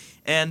again.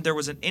 And there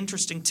was an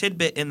interesting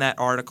tidbit in that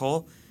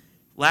article.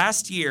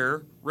 Last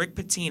year, Rick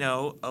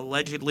Pitino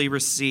allegedly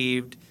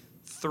received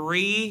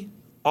three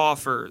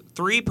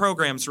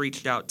programs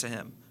reached out to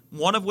him,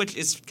 one of which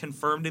is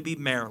confirmed to be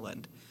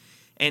Maryland.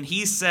 And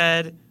he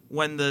said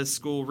when the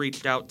school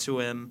reached out to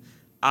him,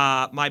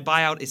 my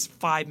buyout is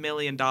 $5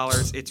 million.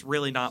 It's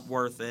really not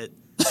worth it.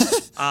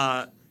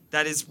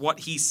 That is what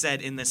he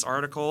said in this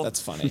article.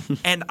 That's funny.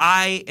 And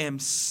I am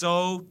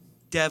so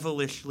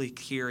devilishly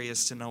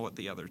curious to know what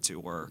the other two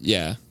were.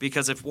 Yeah.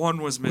 Because if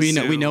one was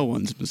Mizzou. We know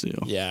one's Mizzou.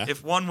 Yeah.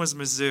 If one was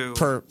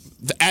Mizzou.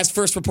 As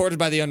first reported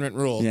by the Unwritten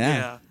Rule.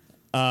 Yeah.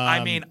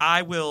 I mean,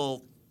 I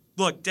will.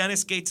 Look,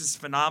 Dennis Gates is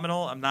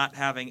phenomenal. I'm not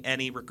having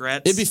any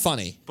regrets. It'd be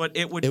funny. But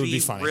it would be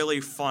funny.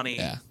 really funny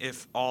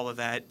if all of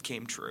that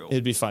came true.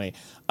 It'd be funny.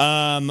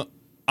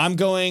 I'm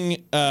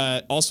going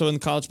also in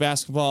college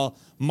basketball.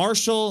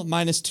 Marshall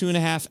minus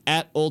 2.5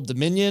 at Old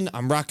Dominion.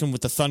 I'm rocking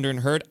with the Thunder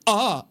and Herd.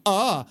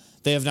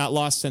 They have not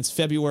lost since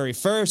February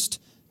 1st.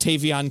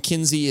 Tavion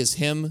Kinsey is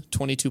him.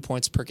 22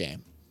 points per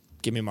game.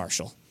 Give me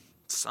Marshall.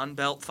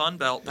 Sunbelt,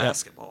 Funbelt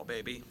basketball,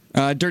 baby.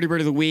 Dirty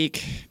Bird of the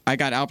Week. I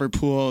got Albert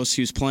Pujols,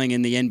 who's playing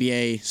in the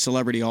NBA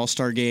Celebrity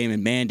All-Star Game,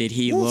 and man, did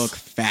he look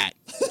fat.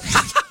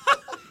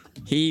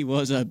 He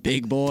was a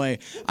big boy.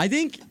 I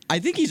think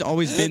he's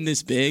always been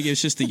this big.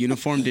 It's just the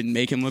uniform didn't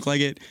make him look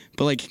like it.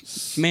 But, like,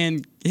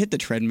 man, hit the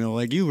treadmill.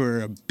 Like, you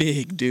were a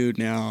big dude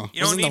now.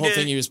 Wasn't the whole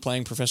thing he was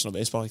playing professional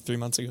baseball like 3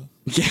 months ago?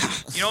 Yeah.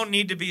 You don't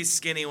need to be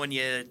skinny when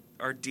you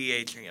are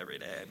DHing every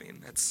day. I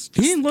mean, that's just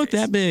he didn't look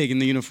that big in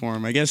the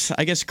uniform. I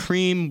guess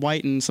cream,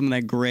 white, and some of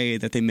that gray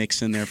that they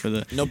mix in there for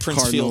the No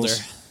Prince Cardinals.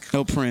 Fielder.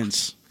 No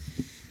Prince.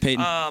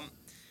 Peyton.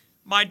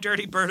 My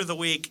Dirty Bird of the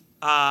Week.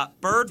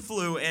 Bird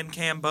flu in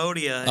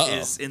Cambodia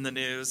is in the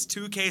news.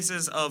 2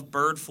 cases of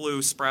bird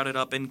flu sprouted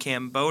up in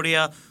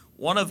Cambodia,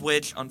 one of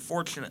which,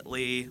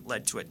 unfortunately,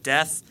 led to a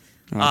death.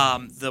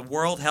 The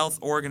World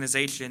Health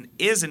Organization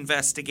is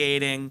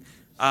investigating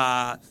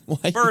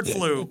bird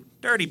flu.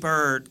 Dirty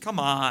Bird, come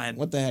on.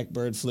 What the heck,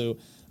 bird flu?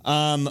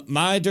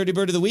 My Dirty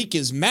Bird of the Week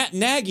is Matt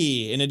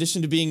Nagy. In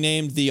addition to being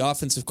named the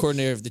offensive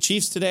coordinator of the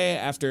Chiefs today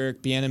after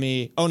Eric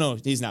Bieniemy. Oh, no,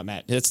 he's not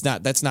Matt. That's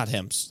not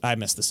him. I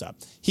messed this up.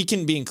 He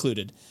can be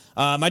included.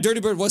 My Dirty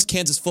Bird was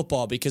Kansas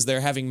football because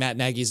they're having Matt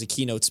Nagy as a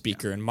keynote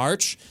speaker in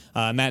March.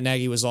 Matt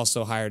Nagy was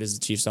also hired as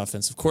the Chiefs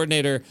offensive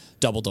coordinator.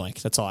 Double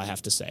doink. That's all I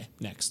have to say.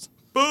 Next.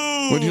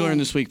 Boom! What did you learn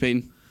this week,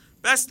 Peyton?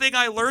 Best thing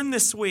I learned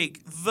this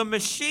week, The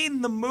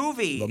Machine, the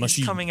movie,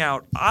 Machine. is coming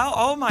out.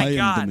 Oh my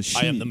God. I am the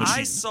machine. I am the machine.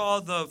 I saw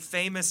the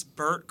famous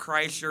Burt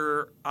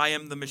Kreischer I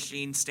Am the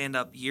Machine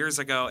stand-up years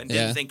ago and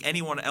didn't think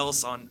anyone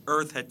else on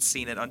Earth had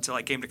seen it until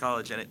I came to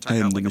college, and it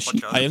turned out like a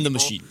bunch of other I am the people.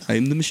 machine. I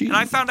am the machine. And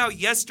I found out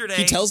yesterday.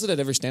 He tells it at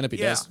every stand-up he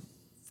does.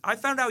 I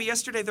found out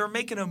yesterday they're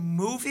making a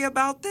movie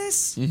about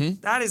this.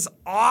 That is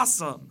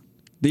awesome.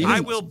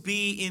 I will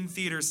be in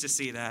theaters to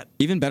see that.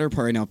 Even better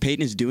part right now,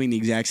 Peyton is doing the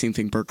exact same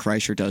thing Burt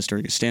Kreischer does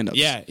during his stand-ups.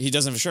 Yeah, he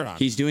doesn't have a shirt on.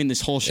 He's doing this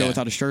whole show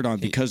without a shirt on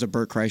because of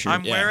Burt Kreischer.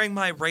 I'm wearing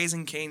my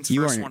Raising Cane's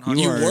You first are- 100.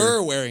 you You are-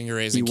 were wearing your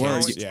Raising You were.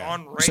 Cane's. It's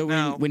on right so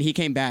now. when he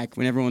came back,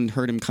 when everyone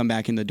heard him come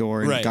back in the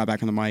door and Right. got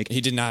back on the mic, He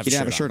did not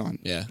have a shirt on.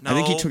 Yeah. I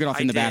think he No, took it off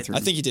in the I did. bathroom.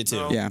 I think he did too.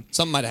 No. Yeah.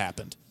 Something might have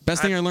happened.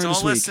 Best thing I learned Don't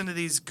this week. listen to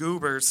these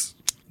goobers.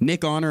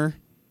 Nick Honor,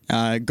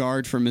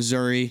 guard for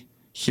Missouri,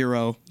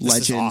 hero, This is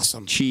legend,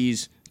 awesome.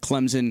 cheese,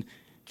 Clemson,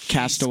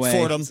 castaway.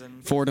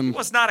 Fordham. He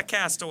was not a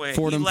castaway.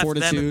 Fordham He left them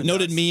in Fortitude. the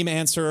Noted dust. meme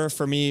answerer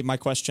for me, my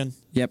question.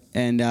 Yep.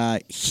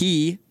 And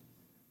he,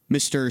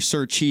 Mr.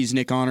 Sir Cheese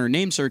Nick Honor,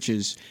 name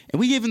searches.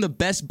 And we gave him the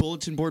best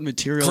bulletin board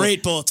material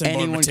Great bulletin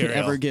board anyone material. could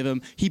ever give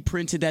him. He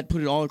printed that,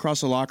 put it all across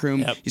the locker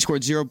room. Yep. He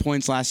scored 0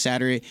 points last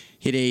Saturday.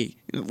 It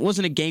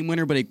wasn't a game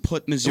winner, but he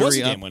put Missouri It was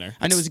a up. game winner.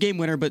 I know it was a game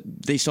winner, but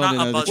they still Not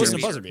didn't a know the buzzer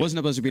championship. beater. Wasn't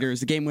a buzzer beater. It was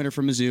the game winner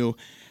for Mizzou.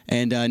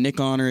 And Nick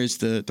Honor is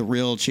the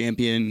real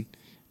champion.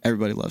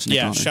 Everybody loves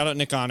Nick Honor. Shout out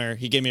Nick Honor.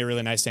 He gave me a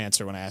really nice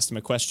answer when I asked him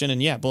a question.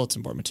 And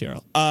bulletin board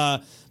material.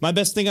 My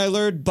best thing I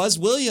learned, Buzz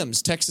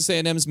Williams, Texas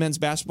A&M's men's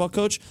basketball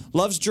coach,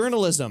 loves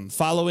journalism.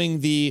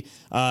 Following the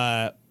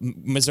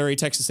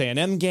Missouri-Texas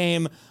A&M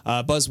game,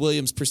 Buzz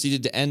Williams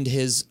proceeded to end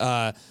his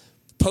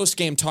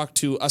post-game talk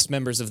to us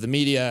members of the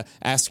media,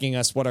 asking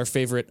us what our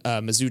favorite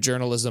Mizzou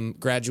journalism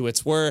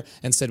graduates were,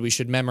 and said we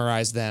should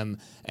memorize them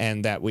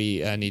and that we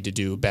need to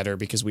do better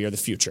because we are the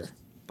future.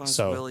 Buzz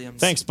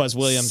Williams. Thanks, Buzz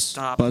Williams.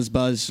 Stop.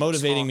 Buzz.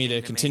 Motivating me Talking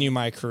to to continue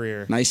my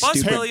career. Nice Buzz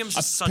stupid. Williams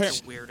is such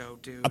a weirdo,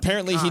 dude.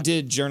 Apparently, he God.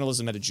 did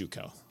journalism at a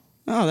JUCO.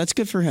 Oh, that's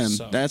good for him.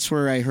 So- That's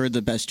where I heard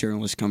the best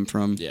journalists come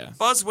from. Yeah.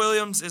 Buzz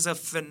Williams is a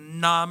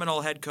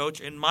phenomenal head coach.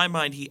 In my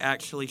mind, he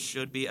actually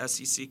should be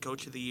SEC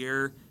Coach of the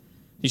Year.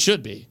 He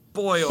should be.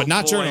 Boy, oh But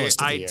not boy,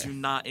 journalist of the I year. do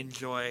not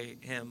enjoy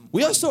him.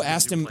 We when also he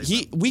asked him.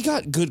 plays them. We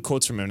got good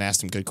quotes from him and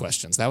asked him good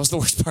questions. That was the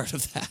worst part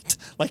of that.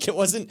 Like it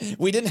wasn't.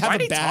 We didn't have Why a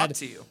did he bad. talk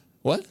to you?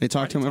 What? They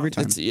talk to him every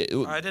time.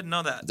 I didn't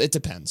know that. It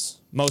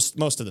depends. Most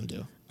of them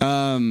do.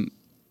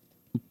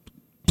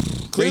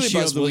 Clearly,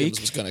 Ratio Buzz of the Williams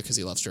week. was gonna because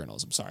he loves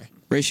journalism. Sorry.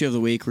 Ratio of the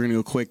week. We're going to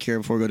go quick here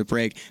before we go to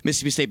break.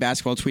 Mississippi State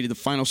basketball tweeted the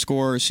final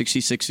score,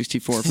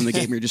 66-64 from the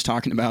game we were just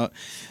talking about.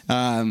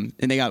 And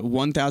they got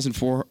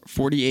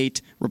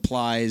 1,048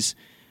 replies,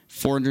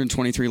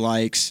 423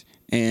 likes,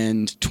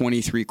 and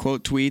 23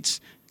 quote tweets.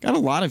 Got a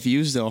lot of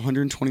views, though,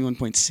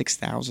 121.6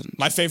 thousand.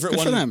 My favorite Good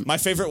for one. them. My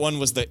favorite one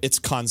was the "It's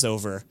Cons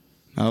over."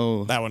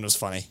 Oh, That one was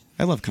funny.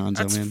 I love Konzo,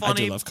 That's man.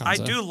 funny. I do love Konzo. I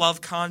do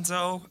love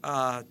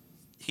Konzo.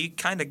 He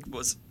kind of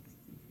was.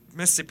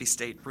 Mississippi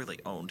State really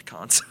owned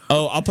Konzo.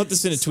 Oh, I'll put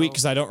this in a tweet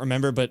because I don't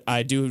remember, but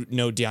I do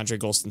know DeAndre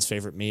Golston's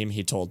favorite meme.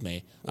 He told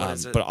me. What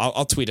is it? But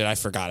I'll tweet it. I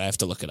forgot. I have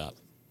to look it up.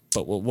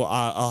 But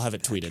I'll have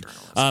it tweeted.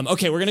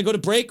 Okay, we're going to go to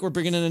break. We're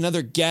bringing in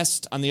another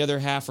guest on the other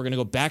half. We're going to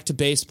go back to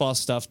baseball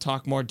stuff,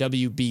 talk more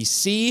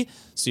WBC,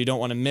 so you don't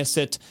want to miss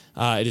it.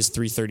 It is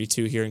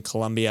 3:32 here in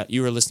Columbia.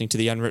 You are listening to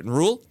The Unwritten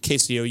Rule,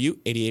 KCOU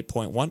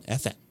 88.1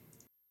 FM.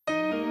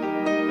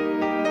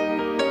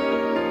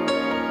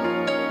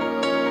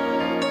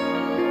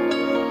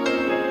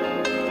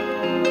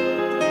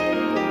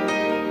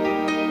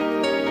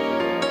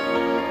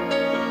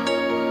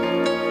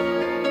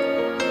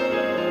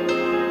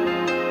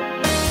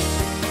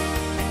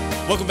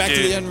 Welcome back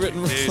to The Unwritten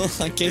Rule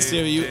on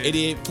KCOU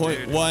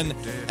 88.1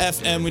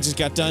 FM. We just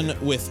got done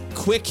with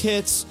quick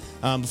hits.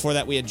 Before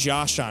that, we had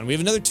Josh on. We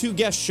have another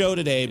two-guest show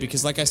today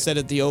because, like I said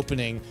at the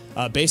opening,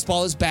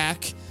 baseball is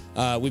back.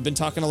 We've been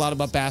talking a lot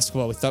about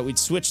basketball. We thought we'd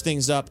switch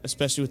things up,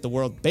 especially with the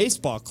World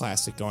Baseball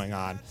Classic going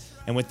on.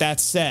 And with that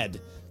said,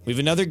 we have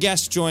another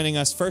guest joining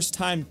us,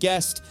 first-time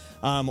guest.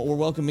 We're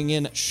welcoming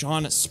in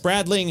Shawn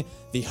Spradling,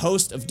 the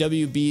host of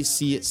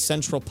WBC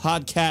Central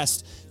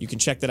Podcast. You can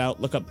check that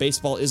out. Look up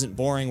Baseball Isn't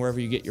Boring wherever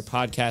you get your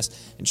podcast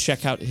and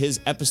check out his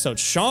episode.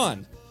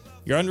 Shawn,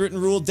 your Unwritten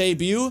Rule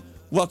debut.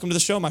 Welcome to the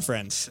show, my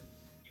friend.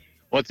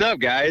 What's up,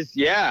 guys?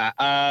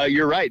 Yeah,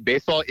 you're right.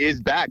 Baseball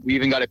is back. We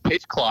even got a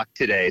pitch clock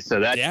today, so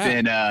that's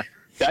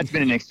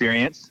been an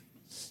experience.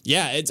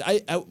 Yeah,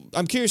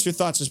 I'm curious your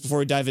thoughts just before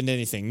we dive into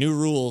anything. New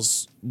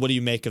rules, what do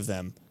you make of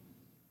them?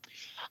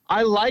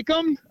 I like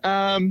them,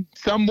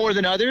 some more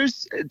than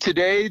others.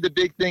 Today, the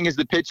big thing is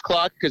the pitch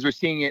clock because we're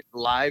seeing it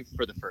live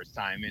for the first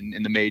time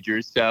in the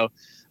majors. So,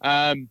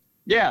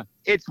 yeah,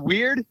 it's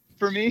weird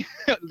for me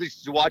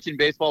just watching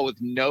baseball with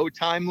no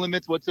time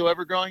limits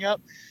whatsoever growing up.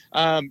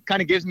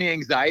 Kind of gives me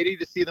anxiety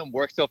to see them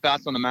work so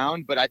fast on the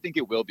mound, but I think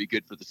it will be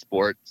good for the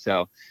sport.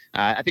 So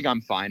I think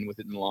I'm fine with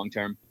it in the long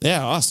term.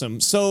 Yeah,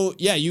 awesome. So,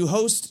 yeah, you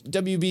host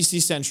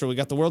WBC Central. We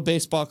got the World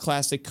Baseball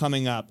Classic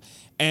coming up.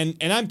 And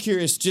I'm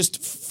curious,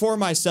 just for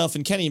myself,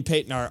 and Kenny and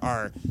Peyton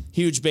are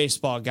huge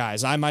baseball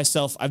guys. I've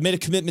made a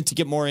commitment to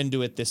get more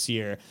into it this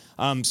year.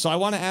 So I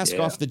want to ask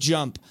off the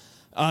jump,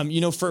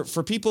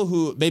 for people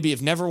who maybe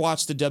have never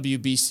watched the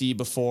WBC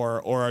before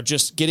or are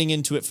just getting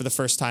into it for the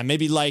first time,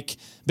 maybe like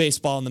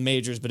baseball in the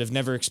majors but have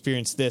never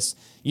experienced this,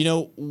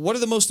 what are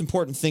the most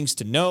important things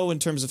to know in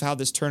terms of how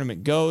this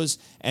tournament goes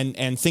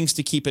and things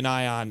to keep an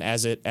eye on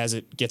as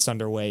it gets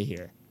underway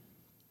here?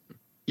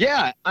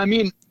 Yeah, I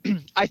mean,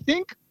 I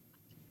think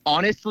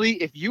honestly,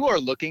 if you are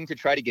looking to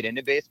try to get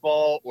into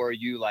baseball or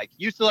you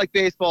used to like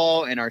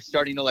baseball and are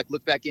starting to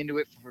look back into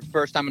it for the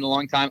first time in a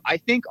long time, I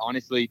think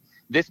honestly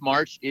this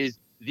March is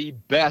the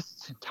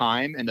best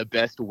time and the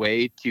best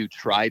way to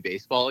try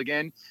baseball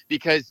again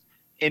because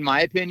in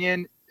my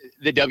opinion,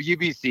 the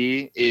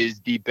WBC is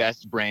the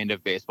best brand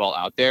of baseball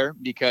out there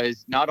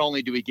because not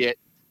only do we get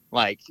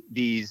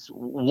these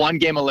one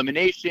game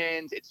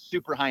eliminations, it's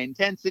super high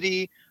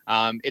intensity,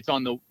 it's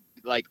on the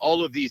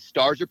all of these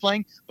stars are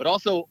playing, but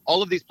also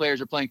all of these players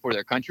are playing for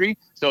their country.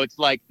 So it's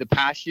the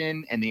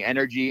passion and the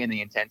energy and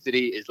the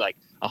intensity is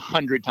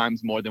 100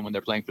 times more than when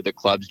they're playing for the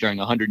clubs during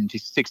a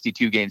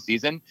 162 game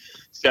season.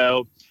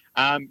 So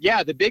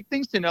the big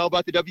things to know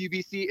about the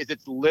WBC is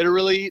it's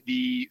literally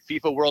the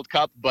FIFA World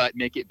Cup, but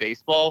make it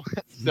baseball.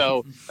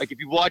 So if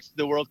you watched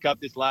the World Cup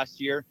this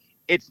last year,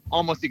 it's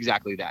almost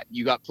exactly that.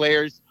 You got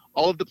players,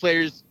 all of the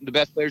players, the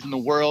best players in the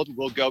world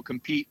will go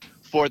compete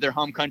for their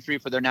home country,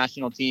 for their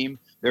national team.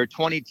 There are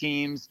 20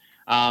 teams.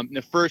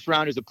 The first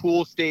round is a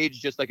pool stage,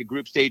 just like a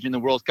group stage in the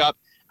World Cup.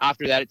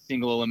 After that, it's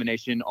single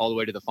elimination all the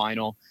way to the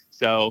final.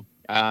 So,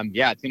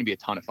 it's going to be a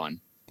ton of fun.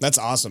 That's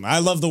awesome. I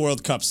love the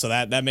World Cup, so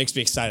that makes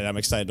me excited. I'm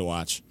excited to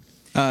watch.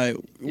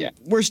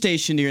 We're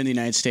stationed here in the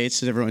United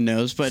States, as everyone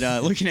knows, but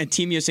looking at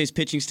Team USA's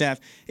pitching staff,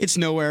 it's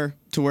nowhere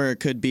to where it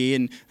could be.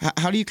 And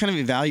how do you kind of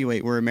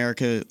evaluate where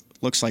America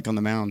looks like on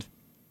the mound?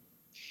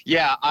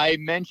 Yeah, I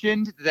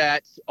mentioned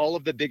that all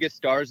of the biggest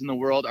stars in the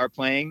world are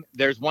playing.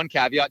 There's one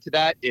caveat to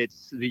that.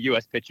 It's the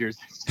U.S. pitchers.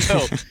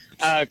 So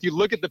if you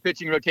look at the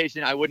pitching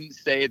rotation, I wouldn't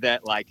say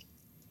that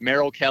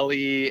Merrill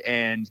Kelly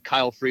and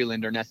Kyle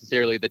Freeland are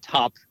necessarily the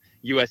top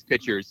U.S.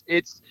 pitchers.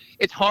 It's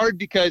hard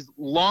because,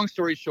 long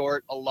story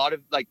short, a lot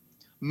of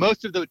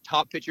most of the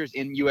top pitchers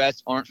in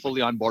U.S. aren't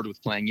fully on board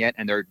with playing yet,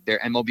 and their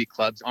MLB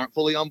clubs aren't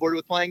fully on board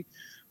with playing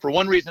for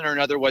one reason or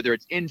another, whether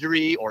it's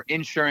injury or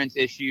insurance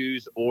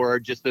issues or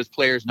just those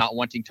players not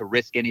wanting to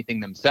risk anything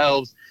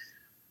themselves.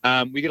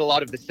 We get a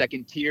lot of the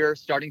second-tier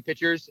starting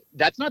pitchers.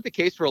 That's not the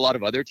case for a lot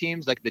of other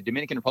teams. Like the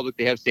Dominican Republic,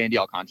 they have Sandy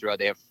Alcantara.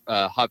 They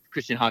have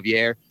Christian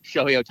Javier.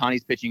 Shohei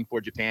Ohtani's pitching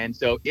for Japan.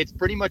 So it's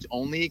pretty much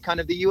only kind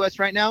of the U.S.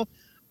 right now.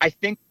 I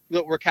think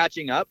that we're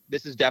catching up.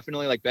 This is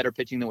definitely better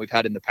pitching than we've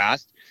had in the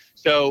past.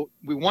 So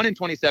we won in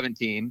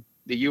 2017.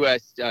 The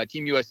U.S.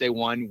 Team USA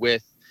won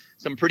with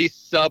some pretty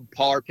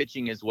subpar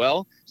pitching as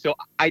well. So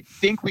I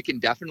think we can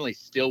definitely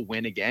still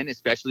win again,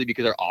 especially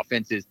because our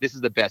offense this is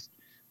the best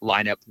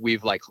lineup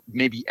we've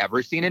maybe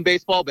ever seen in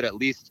baseball, but at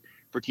least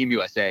for Team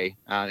USA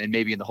and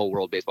maybe in the whole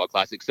World Baseball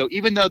Classic. So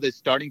even though the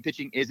starting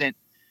pitching isn't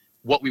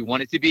what we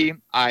want it to be,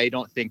 I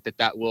don't think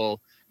that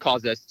will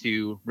cause us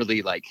to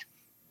really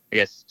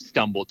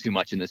stumble too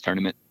much in this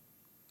tournament.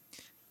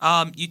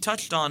 You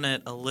touched on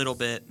it a little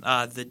bit.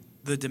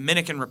 The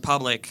Dominican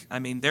Republic, I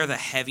mean, they're the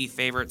heavy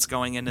favorites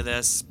going into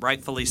this,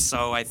 rightfully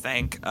so, I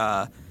think.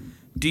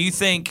 Do you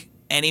think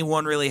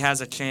anyone really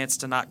has a chance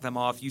to knock them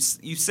off? You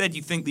said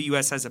you think the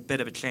U.S. has a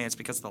bit of a chance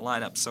because the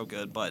lineup's so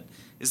good, but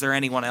is there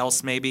anyone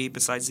else maybe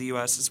besides the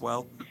U.S. as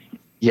well?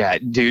 Yeah,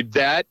 dude,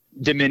 that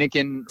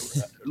Dominican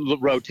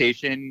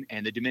rotation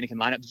and the Dominican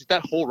lineup, just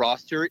that whole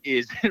roster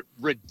is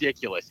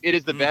ridiculous. It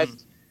is the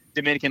best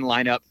Dominican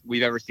lineup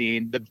we've ever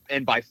seen,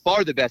 and by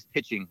far the best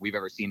pitching we've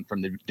ever seen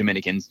from the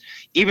Dominicans,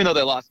 even though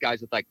they lost guys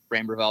with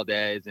Framber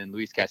Valdez and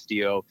Luis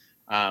Castillo.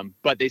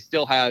 But they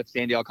still have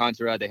Sandy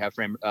Alcantara. They have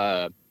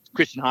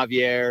Christian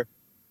Javier,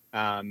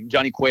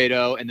 Johnny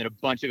Cueto, and then a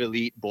bunch of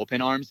elite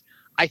bullpen arms.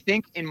 I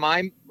think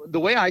the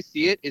way I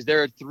see it is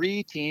there are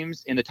three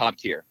teams in the top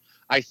tier.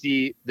 I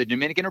see the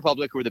Dominican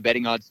Republic, who are the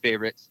betting odds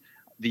favorites,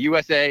 the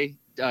USA,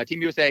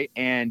 Team USA,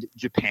 and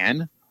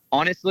Japan.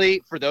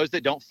 Honestly, for those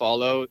that don't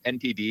follow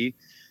NPB,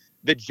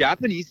 the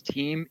Japanese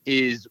team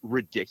is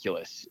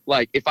ridiculous.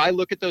 If I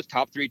look at those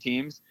top three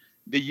teams,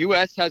 the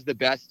U.S. has the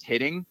best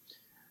hitting.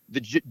 The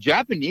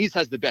Japanese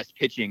has the best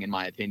pitching, in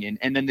my opinion.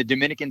 And then the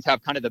Dominicans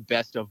have kind of the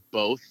best of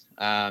both.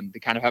 They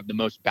kind of have the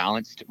most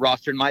balanced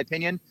roster, in my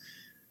opinion.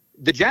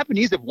 The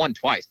Japanese have won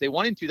twice. They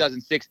won in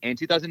 2006 and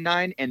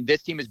 2009, and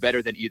this team is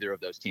better than either of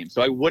those teams.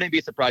 So I wouldn't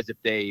be surprised if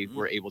they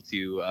were able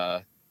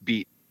to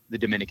beat the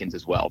Dominicans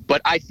as well.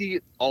 But I see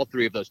all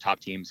three of those top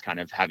teams kind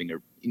of having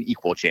an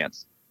equal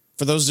chance.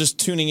 For those just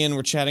tuning in,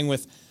 we're chatting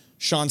with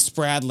Shawn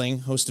Spradling,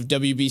 host of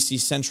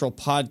WBC Central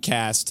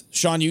Podcast.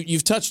 Shawn,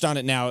 you've touched on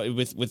it now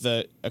with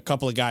a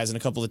couple of guys and a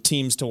couple of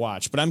teams to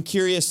watch. But I'm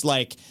curious,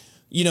 I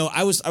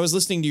was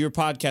listening to your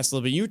podcast a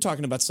little bit. You were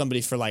talking about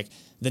somebody for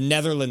the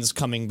Netherlands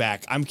coming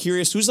back. I'm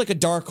curious, who's a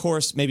dark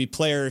horse, maybe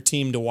player or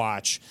team to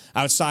watch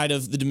outside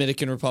of the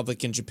Dominican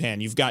Republic and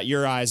Japan? You've got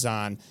your eyes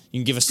on.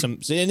 You can give us an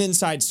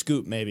inside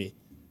scoop, maybe.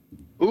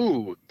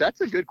 Ooh,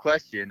 that's a good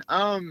question.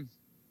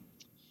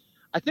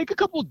 I think a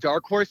couple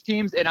dark horse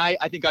teams, and I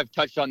think I've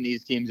touched on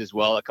these teams as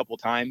well a couple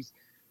times.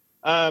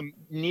 I'll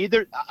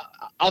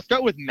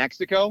start with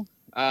Mexico.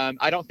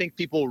 I don't think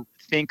people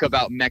think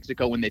about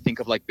Mexico when they think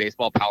of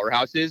baseball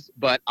powerhouses,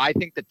 but I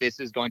think that this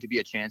is going to be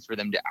a chance for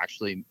them to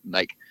actually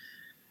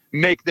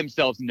make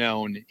themselves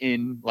known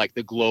in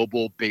the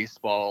global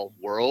baseball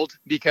world,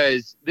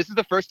 because this is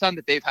the first time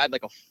that they've had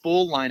a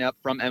full lineup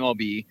from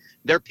MLB.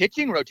 Their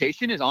pitching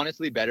rotation is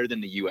honestly better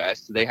than the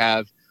U.S. They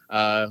have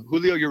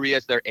Julio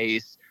Urias, their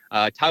ace,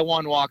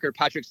 Taijuan Walker,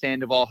 Patrick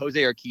Sandoval,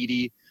 Jose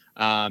Urquidy.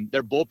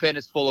 Their bullpen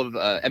is full of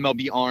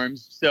MLB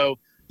arms. So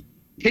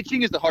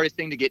pitching is the hardest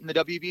thing to get in the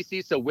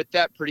WBC. So with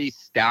that pretty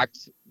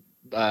stacked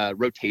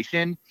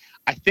rotation,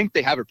 I think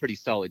they have a pretty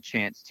solid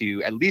chance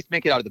to at least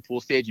make it out of the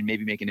pool stage and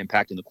maybe make an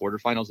impact in the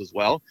quarterfinals as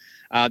well.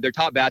 Their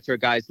top bats are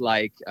guys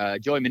like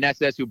Joey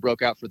Meneses, who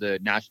broke out for the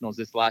Nationals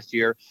this last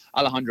year,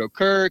 Alejandro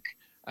Kirk.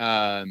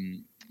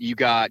 You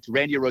got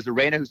Randy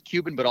Arozarena, who's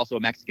Cuban, but also a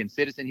Mexican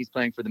citizen. He's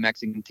playing for the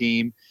Mexican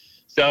team.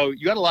 So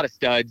you got a lot of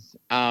studs.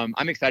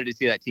 I'm excited to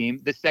see that team.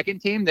 The second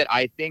team that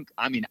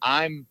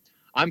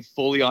I'm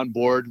fully on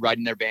board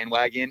riding their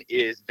bandwagon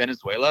is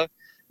Venezuela.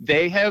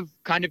 They have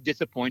kind of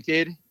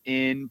disappointed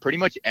in pretty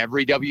much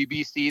every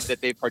WBC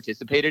that they've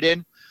participated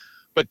in.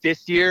 But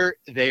this year,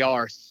 they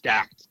are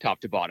stacked top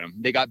to bottom.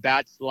 They got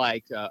bats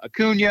like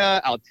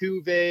Acuna,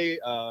 Altuve,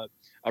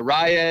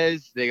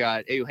 Arraez. They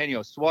got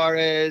Eugenio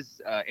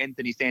Suarez,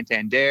 Anthony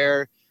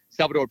Santander,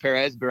 Salvador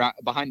Perez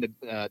behind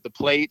the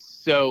plate.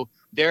 So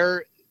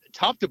they're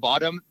top to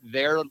bottom.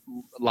 Their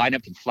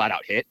lineup can flat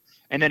out hit.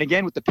 And then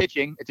again, with the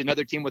pitching, it's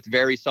another team with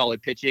very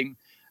solid pitching,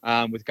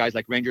 with guys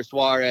like Ranger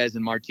Suarez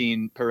and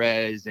Martin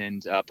Perez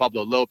and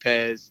Pablo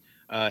Lopez,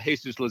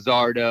 Jesus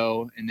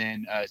Luzardo, and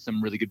then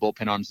some really good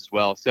bullpen arms as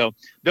well. So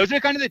those are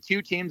kind of the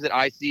two teams that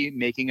I see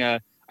making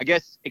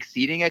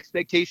exceeding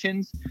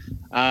expectations.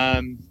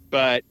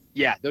 But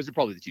yeah, those are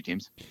probably the two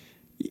teams.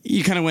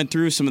 You kind of went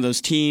through some of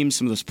those teams,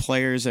 some of those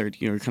players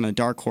that are kind of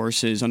dark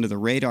horses under the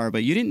radar,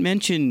 but you didn't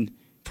mention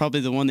probably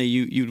the one that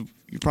you're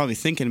probably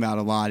thinking about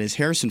a lot is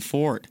Harrison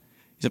Ford.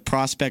 He's a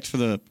prospect for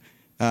the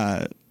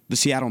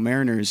Seattle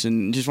Mariners,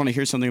 and just want to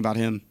hear something about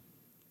him.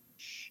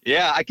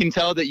 Yeah, I can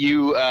tell that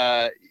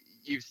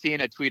you've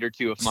seen a tweet or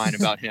two of mine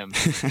about him.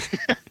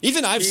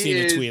 Even I've seen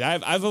a tweet. I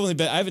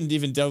haven't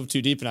even dove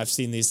too deep, and I've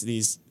seen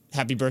these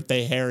happy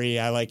birthday Harry.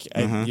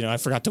 I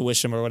forgot to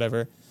wish him or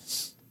whatever.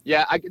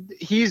 Yeah,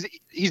 he's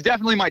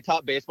definitely my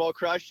top baseball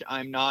crush.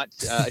 I'm not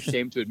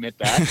ashamed to admit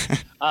that.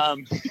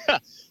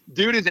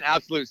 Dude is an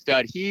absolute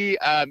stud. He's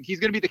going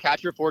to be the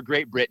catcher for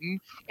Great Britain,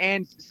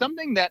 and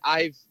something that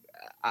I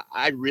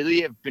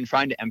really have been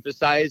trying to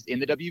emphasize in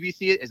the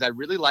WBC is I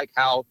really like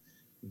how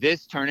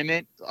this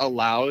tournament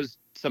allows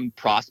some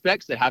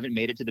prospects that haven't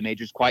made it to the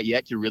majors quite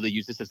yet to really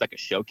use this as like a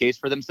showcase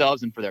for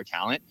themselves and for their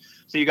talent.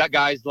 So you got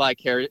guys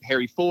like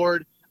Harry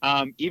Ford,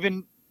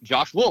 even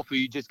Josh Wolf, who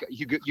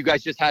you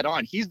guys just had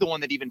on. He's the one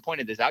that even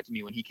pointed this out to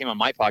me when he came on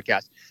my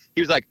podcast.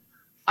 He was like,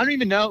 I don't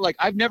even know. Like,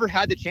 I've never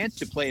had the chance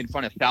to play in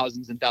front of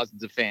thousands and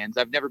thousands of fans.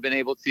 I've never been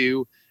able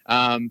to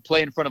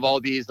play in front of all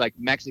these like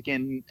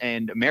Mexican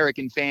and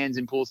American fans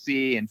in Pool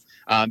C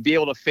and be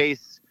able to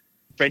face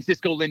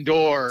Francisco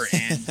Lindor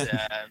and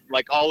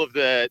like all of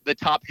the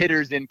top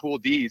hitters in Pool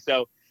D.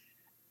 So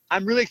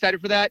I'm really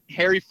excited for that.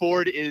 Harry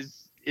Ford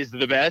is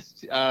the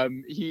best.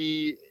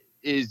 He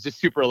is just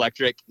super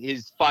electric.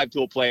 He's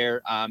 5-tool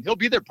player. He'll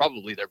be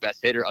probably their best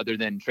hitter other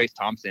than Trace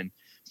Thompson.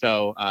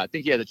 So I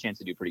think he has a chance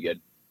to do pretty good.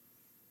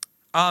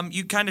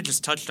 You kind of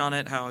just touched on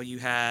it, how you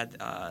had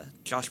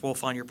Josh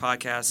Wolf on your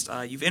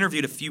podcast. You've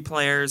interviewed a few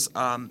players,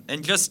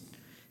 and just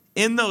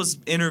in those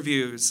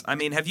interviews, I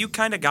mean, have you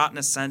kind of gotten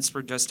a sense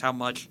for just how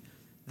much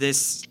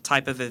this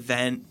type of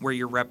event where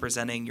you're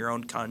representing your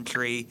own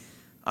country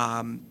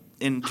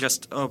in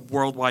just a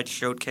worldwide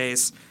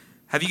showcase,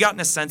 have you gotten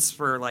a sense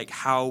for like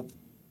how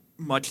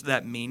much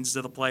that means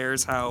to the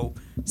players, how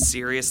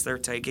serious they're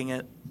taking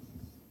it?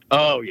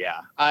 Oh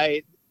yeah.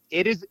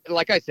 It is,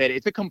 like I said,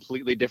 it's a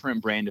completely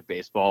different brand of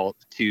baseball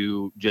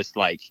to just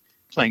like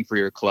playing for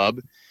your club.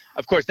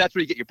 Of course, that's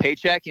where you get your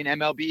paycheck in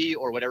MLB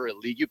or whatever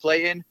league you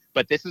play in.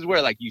 But this is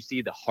where like you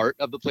see the heart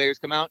of the players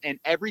come out. And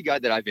every guy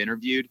that I've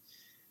interviewed,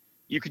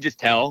 you could just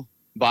tell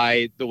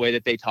by the way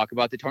that they talk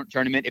about the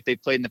tournament, if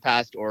they've played in the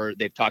past or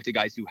they've talked to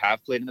guys who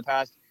have played in the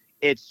past.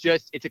 It's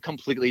a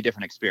completely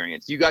different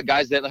experience. You got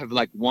guys that have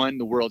like won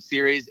the World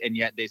Series, and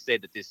yet they say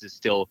that this is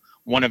still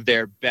one of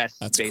their best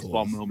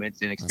baseball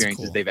moments and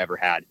experiences they've ever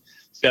had.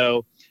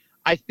 So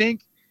I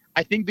think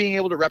being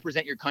able to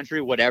represent your country,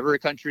 whatever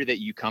country that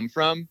you come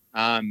from,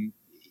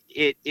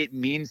 it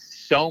means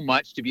so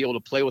much to be able to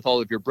play with all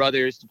of your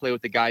brothers, to play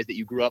with the guys that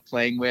you grew up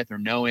playing with or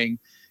knowing,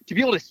 to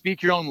be able to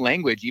speak your own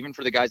language, even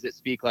for the guys that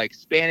speak like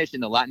Spanish in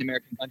the Latin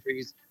American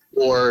countries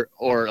or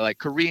like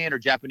Korean or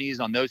Japanese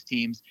on those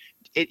teams.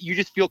 You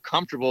just feel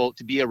comfortable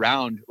to be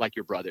around like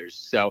your brothers.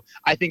 So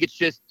I think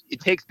it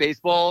takes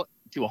baseball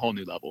to a whole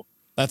new level.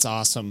 That's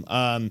awesome.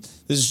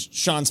 This is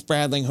Shawn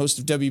Spradling, host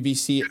of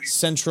WBC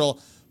Central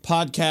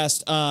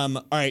Podcast.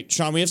 All right,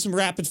 Shawn, we have some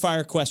rapid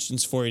fire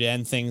questions for you to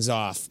end things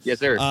off. Yes,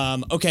 sir.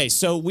 Okay,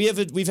 so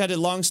we've had a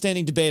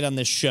long-standing debate on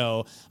this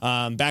show.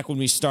 Back when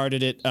we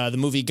started it, the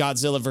movie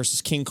Godzilla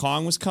versus King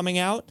Kong was coming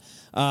out.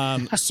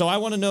 So I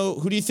want to know,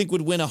 who do you think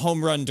would win a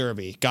home run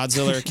derby,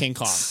 Godzilla or King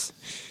Kong?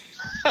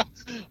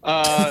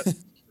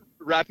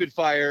 Rapid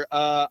fire.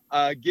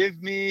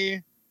 Give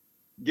me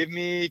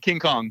King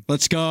Kong.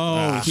 Let's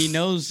go. He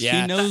knows.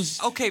 Yeah. He knows.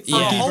 Okay, for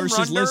a home run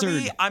derby,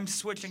 Lizard. I'm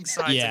switching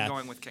sides and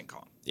going with King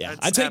Kong. Yeah,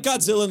 That's I'd take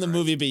Godzilla in the correct.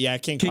 movie, but yeah,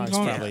 King Kong's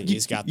probably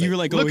he's got the. You were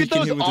like, Look he at can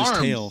those hit with his arms.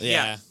 tail.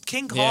 Yeah.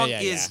 King Kong Yeah.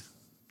 is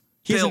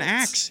He has an built.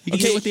 axe. He can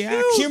Okay, hit with the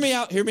axe.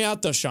 hear me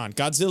out though, Shawn.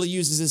 Godzilla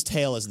uses his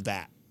tail as the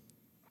bat.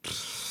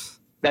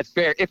 That's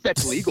fair, if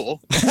that's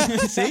legal.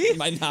 See? It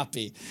might not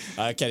be.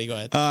 Kenny, go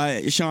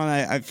ahead. Shawn,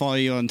 I follow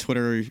you on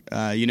Twitter.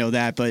 You know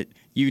that, but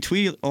you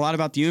tweet a lot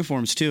about the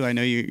uniforms too. I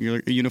know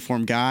you're a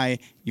uniform guy.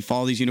 You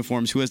follow these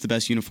uniforms. Who has the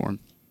best uniform?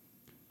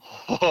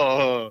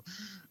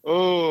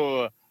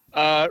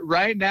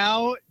 Right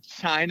now,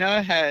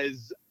 China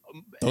has.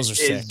 Those are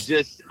sick.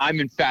 Just, I'm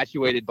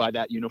infatuated by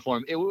that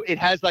uniform. It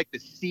has like the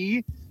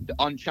C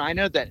on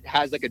China that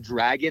has like a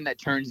dragon that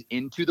turns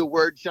into the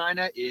word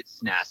China.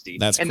 It's nasty.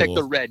 That's and cool.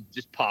 like the red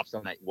just pops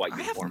on that white I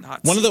have uniform.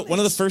 not One of seen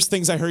the these. first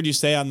things I heard you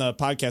say on the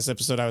podcast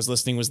episode I was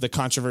listening was the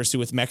controversy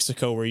with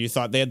Mexico, where you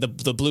thought they had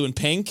the blue and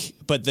pink,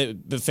 but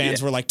the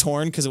fans were like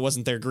torn because it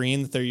wasn't their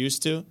green that they're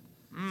used to.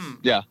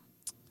 Yeah.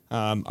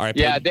 All right.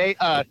 Yeah,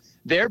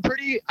 they're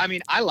pretty. I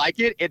mean, I like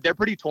it. They're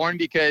pretty torn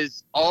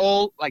because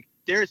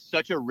there's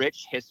such a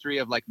rich history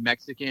of like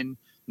Mexican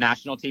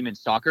national team in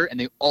soccer, and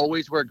they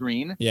always wear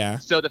green. Yeah.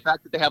 So the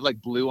fact that they have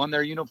like blue on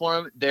their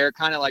uniform, they're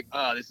kind of like,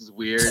 oh, this is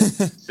weird.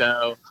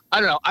 So I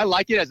don't know. I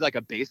like it as like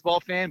a baseball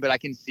fan, but I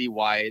can see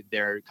why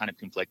they're kind of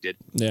conflicted.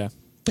 Yeah.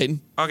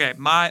 Peyton. Okay,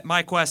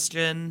 my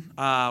question,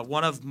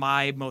 one of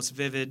my most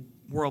vivid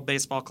World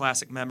Baseball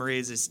Classic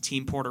memories is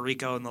Team Puerto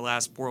Rico in the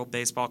last World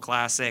Baseball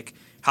Classic,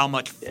 how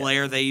much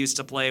flair they used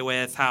to play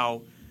with,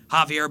 how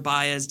Javier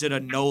Baez did a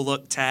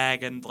no-look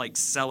tag and like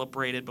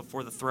celebrated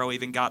before the throw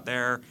even got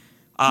there.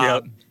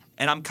 Yep.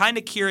 And I'm kind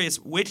of curious,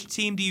 which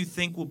team do you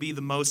think will be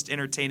the most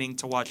entertaining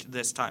to watch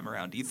this time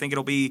around? Do you think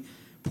it'll be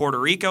Puerto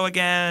Rico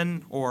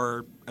again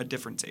or a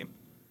different team?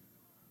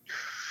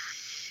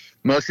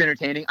 Most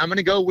entertaining. I'm going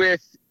to go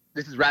with,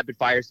 this is rapid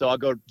fire, so I'll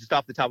go just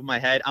off the top of my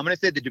head. I'm going to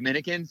say the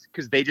Dominicans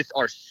because they just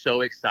are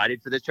so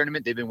excited for this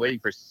tournament. They've been waiting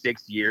for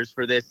 6 years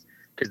for this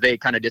because they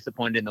kind of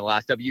disappointed in the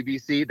last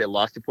WBC. They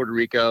lost to Puerto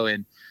Rico,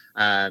 and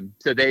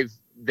so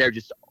they're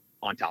just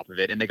on top of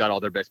it, and they got all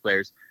their best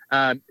players.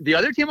 The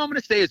other team I'm going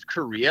to say is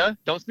Korea.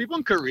 Don't sleep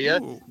on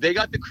Korea. Ooh. They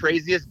got the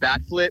craziest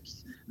bat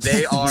flips.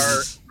 They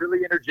are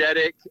really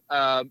energetic,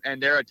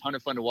 and they're a ton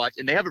of fun to watch.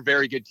 And they have a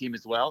very good team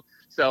as well.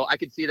 So I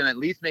could see them at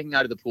least making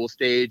out of the pool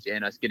stage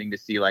and us getting to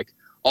see like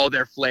all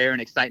their flair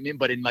and excitement,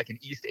 but in like an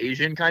East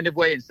Asian kind of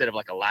way instead of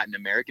like a Latin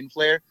American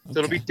flair. So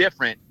it'll be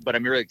different, but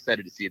I'm really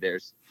excited to see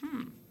theirs.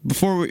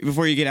 Before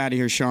you get out of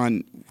here,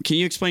 Sean, can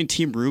you explain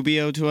Team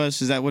Rubio to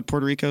us? Is that what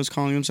Puerto Rico is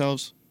calling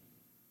themselves?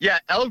 Yeah,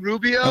 El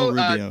Rubio. El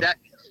Rubio. That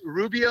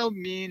Rubio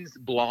means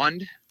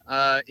blonde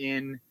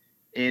in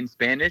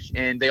Spanish,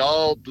 and they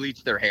all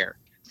bleach their hair.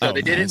 So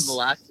they did it in the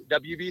last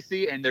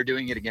WBC, and they're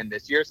doing it again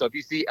this year. So if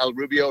you see El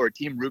Rubio or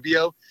Team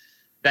Rubio,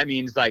 that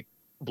means like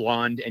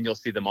blonde, and you'll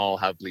see them all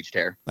have bleached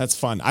hair. That's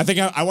fun. I think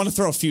I want to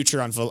throw a future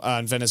on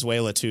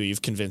Venezuela too.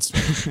 You've convinced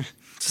me.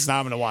 Because now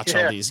I'm going to watch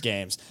all these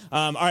games.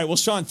 All right. Well,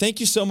 Sean, thank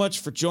you so much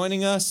for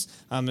joining us.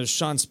 There's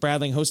Shawn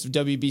Spradling, host of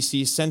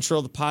WBC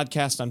Central, the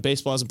podcast on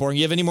Baseball Isn't Boring.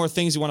 You have any more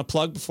things you want to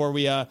plug before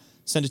we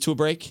send it to a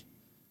break?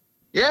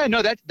 Yeah,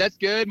 no, that's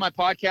good. My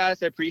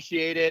podcast, I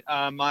appreciate it.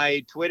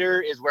 My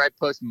Twitter is where I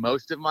post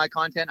most of my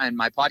content, and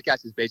my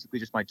podcast is basically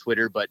just my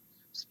Twitter, but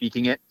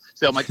speaking it.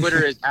 So my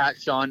Twitter is at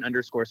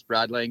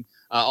Sean_Spradling.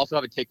 Also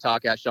have a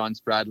TikTok at Shawn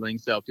Spradling,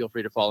 so feel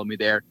free to follow me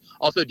there.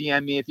 Also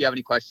DM me if you have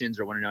any questions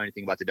or want to know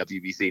anything about the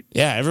WBC.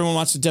 Yeah, everyone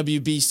wants the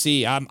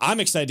WBC. I'm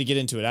excited to get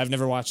into it. I've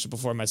never watched it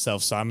before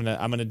myself, so I'm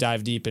gonna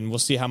dive deep, and we'll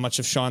see how much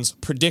of Sean's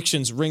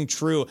predictions ring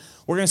true.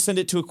 We're gonna send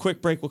it to a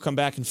quick break. We'll come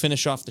back and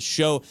finish off the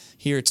show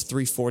here. It's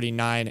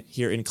 3:49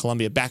 here in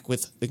Columbia. Back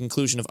with the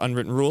conclusion of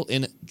Unwritten Rule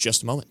in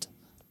just a moment.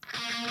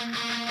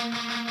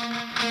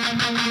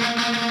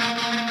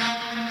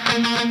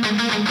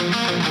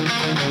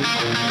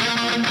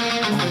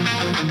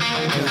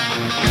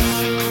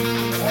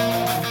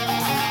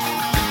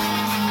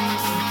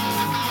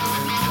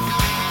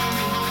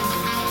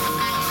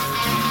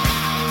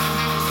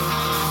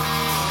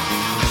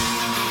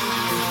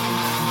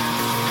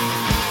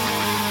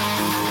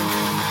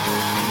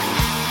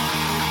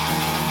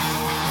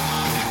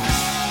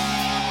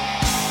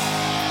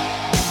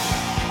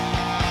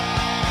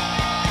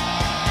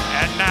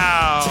 And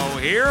now,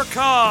 here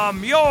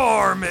come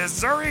your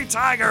Missouri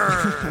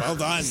Tigers. Well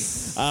done.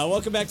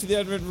 Welcome back to the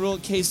Unwritten Rule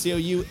at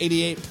KCOU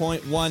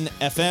 88.1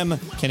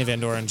 FM. Kenny Van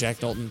Doren,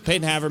 Jack Knowlton,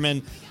 Peyton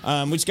Haverman.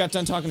 We just got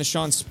done talking to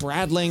Shawn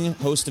Spradling,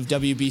 host of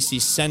WBC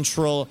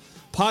Central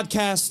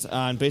podcast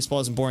on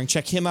Baseball Isn't Boring.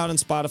 Check him out on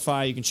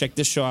Spotify. You can check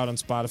this show out on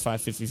Spotify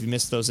if you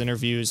missed those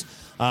interviews.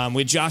 We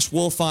had Josh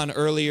Wolf on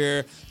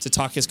earlier to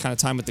talk his kind of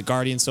time with the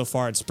Guardians so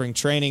far at spring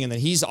training, and then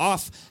he's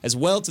off as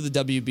well to the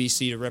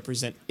WBC to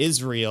represent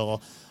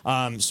Israel.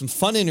 Some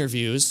fun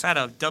interviews. Had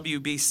a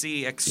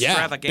WBC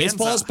extravaganza. Yeah,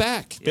 baseball is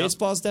back. Yep.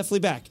 Baseball is definitely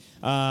back.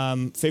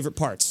 Favorite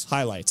parts,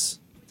 highlights.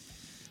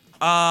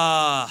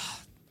 Shawn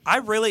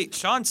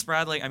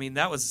Spradling, I mean,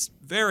 that was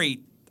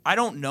very... I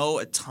don't know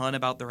a ton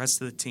about the rest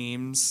of the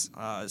teams,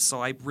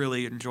 so I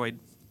really enjoyed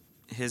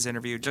his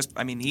interview.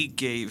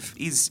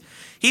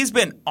 He's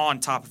been on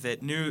top of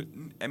it.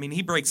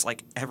 He breaks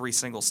like every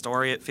single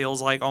story, it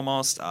feels like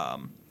almost.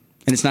 And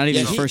it's not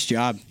even his first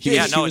job. He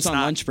was on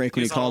lunch break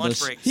when he called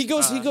us. He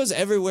goes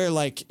everywhere,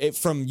 like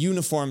from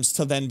uniforms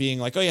to then being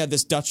like, oh yeah,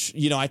 this Dutch.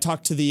 I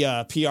talked to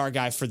the PR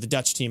guy for the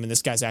Dutch team, and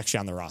this guy's actually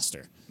on the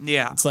roster.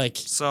 Yeah, it's like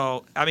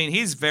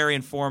he's very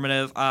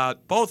informative.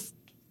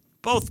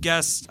 Both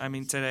guests,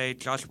 today,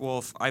 Josh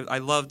Wolf, I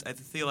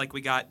feel like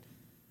we got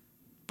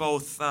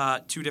both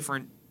two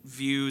different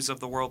views of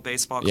the World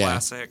Baseball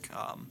Classic.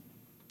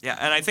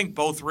 And I think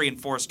both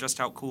reinforced just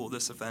how cool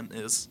this event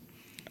is.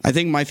 I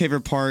think my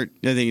favorite part,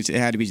 it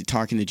had to be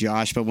talking to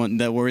Josh, but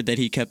the word that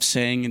he kept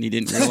saying and he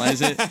didn't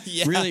realize it.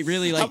 Yeah.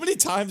 Really, like, how many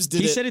times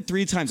did he said it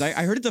 3 times. I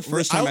heard it the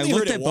first time. I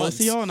looked at both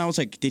of y'all and I was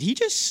like, did he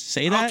just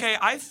say that? Okay,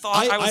 I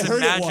thought I was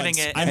imagining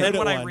it, and then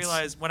when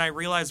I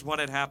realized what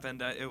had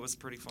happened, it was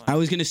pretty funny. I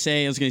was gonna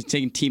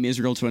take Team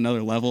Israel to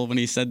another level when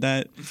he said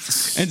that,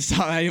 and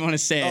so I didn't want to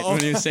say it when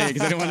he was saying it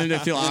because I didn't want him to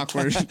feel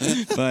awkward.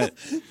 But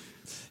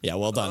yeah,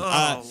 well done.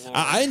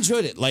 I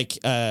enjoyed it.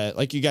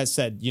 Like you guys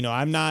said,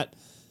 I'm not.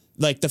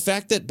 Like, the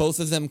fact that both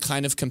of them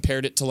kind of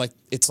compared it to, like,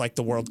 it's like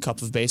the World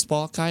Cup of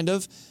baseball, kind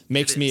of,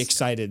 makes me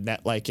excited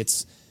that, like,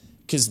 it's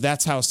because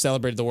that's how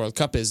celebrated the World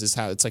Cup is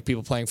how it's like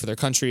people playing for their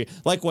country.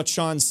 Like what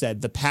Shawn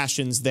said, the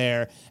passion's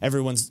there.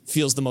 Everyone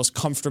feels the most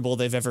comfortable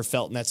they've ever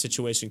felt in that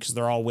situation because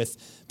they're all with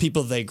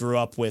people they grew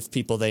up with,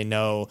 people they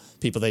know,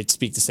 people they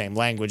speak the same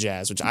language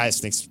as, which I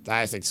think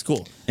is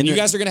cool. And you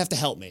guys are going to have to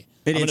help me.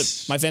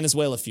 My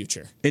Venezuela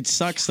future. It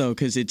sucks, though,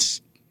 because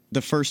it's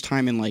the first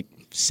time in like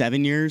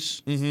 7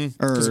 years or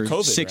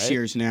COVID, 6 right?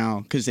 years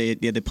now because they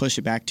had to push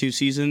it back 2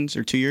 seasons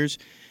or 2 years.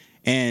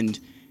 And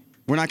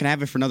we're not going to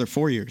have it for another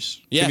 4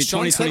 years. Yeah, it's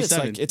Shawn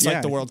said it's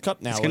like the World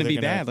Cup now. It's going to be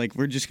bad. Like,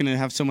 we're just going to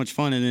have so much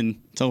fun and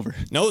then it's over.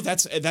 No,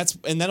 that's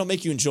and that'll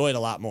make you enjoy it a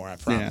lot more, I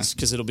promise.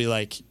 Because it'll be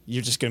like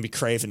you're just going to be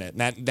craving it.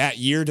 And that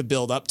year to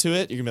build up to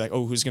it, you're going to be like,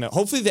 oh, who's going to...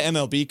 Hopefully the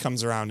MLB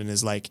comes around and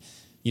is like,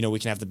 you know, we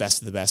can have the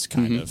best of the best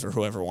kind of, or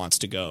whoever wants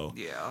to go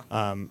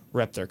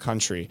rep their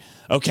country.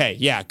 Okay,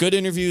 yeah, good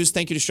interviews.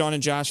 Thank you to Shawn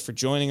and Josh for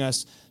joining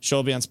us. Show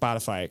will be on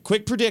Spotify.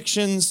 Quick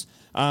predictions.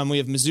 We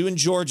have Mizzou and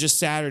Georgia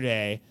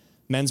Saturday,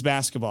 men's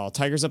basketball.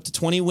 Tigers up to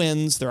 20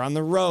 wins. They're on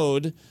the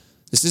road.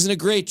 This isn't a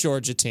great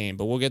Georgia team,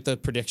 but we'll get the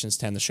predictions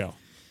to end the show.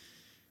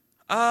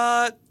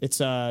 It's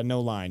no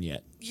line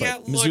yet. Yeah,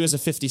 Mizzou has a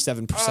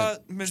 57%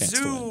 chance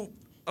to win.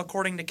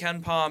 According to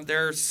Ken Palm,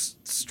 their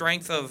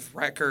strength of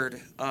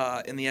record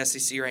in the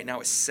SEC right now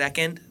is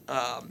second,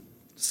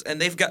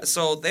 and they've got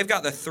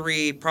the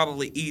 3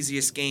 probably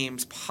easiest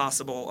games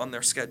possible on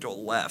their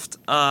schedule left.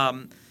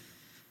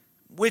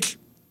 Which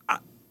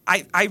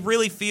I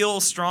really feel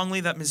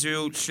strongly that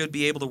Mizzou should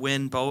be able to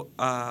win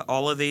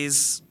all of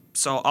these.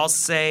 So I'll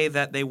say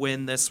that they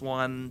win this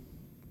one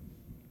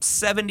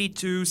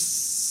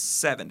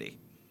 70-70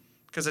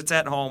 because it's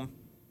at home.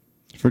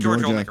 For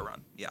Georgia will make a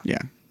run. Yeah.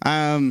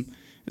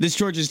 This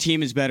Georgia's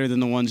team is better than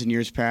the ones in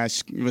years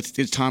past.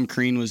 Tom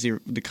Crean was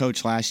the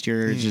coach last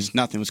year. Just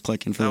nothing was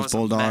clicking for those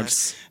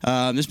Bulldogs.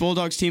 This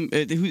Bulldogs team,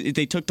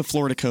 they took the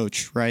Florida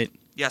coach, right?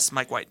 Yes,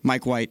 Mike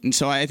White. And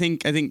so I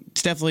think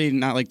it's definitely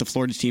not like the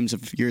Florida teams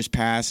of years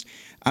past.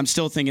 I'm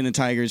still thinking the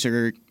Tigers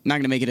are not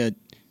going to make it a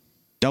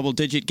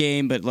double-digit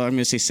game, but I'm going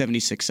to say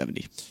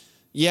 76-70.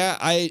 Yeah,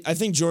 I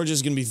think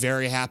Georgia's going to be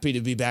very happy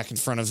to be back in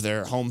front of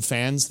their home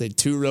fans. They had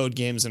 2 road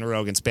games in a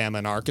row against Bama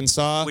and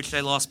Arkansas. Which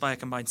they lost by a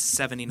combined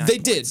 79 They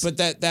points. did,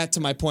 but that to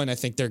my point, I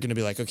think they're going to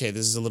be like, okay,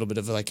 this is a little bit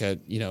of like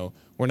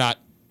we're not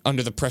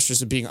under the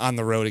pressures of being on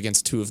the road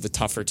against 2 of the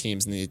tougher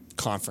teams in the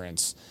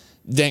conference.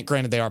 Then,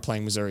 granted, they are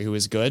playing Missouri, who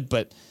is good,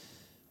 but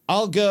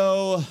I'll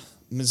go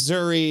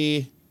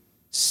Missouri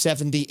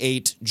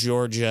 78,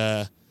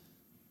 Georgia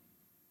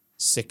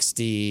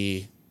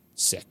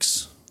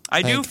 66.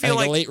 I feel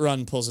like a late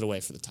run pulls it away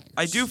for the Tigers.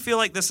 I do feel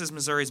like this is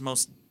Missouri's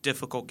most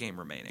difficult game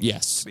remaining.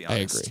 Yes, to be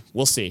honest. I agree.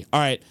 We'll see. All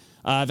right,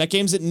 that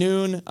game's at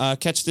noon.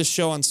 Catch this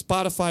show on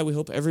Spotify. We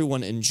hope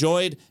everyone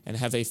enjoyed and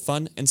have a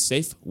fun and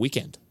safe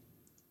weekend.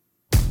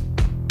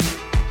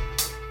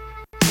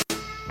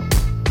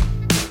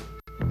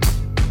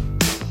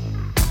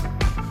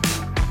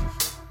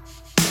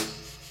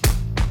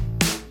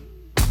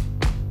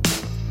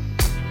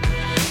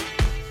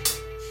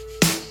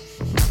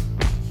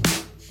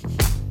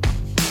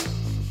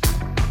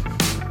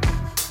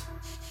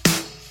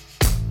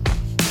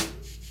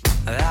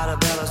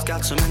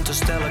 Got some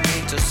interstellar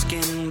gator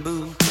skin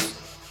boots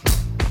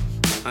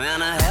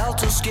and a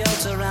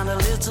helter-skelter around a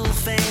little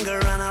finger,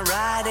 and I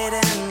ride it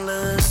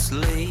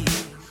endlessly.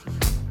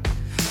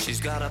 She's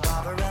got a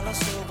Barbarella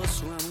silver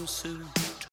swimsuit.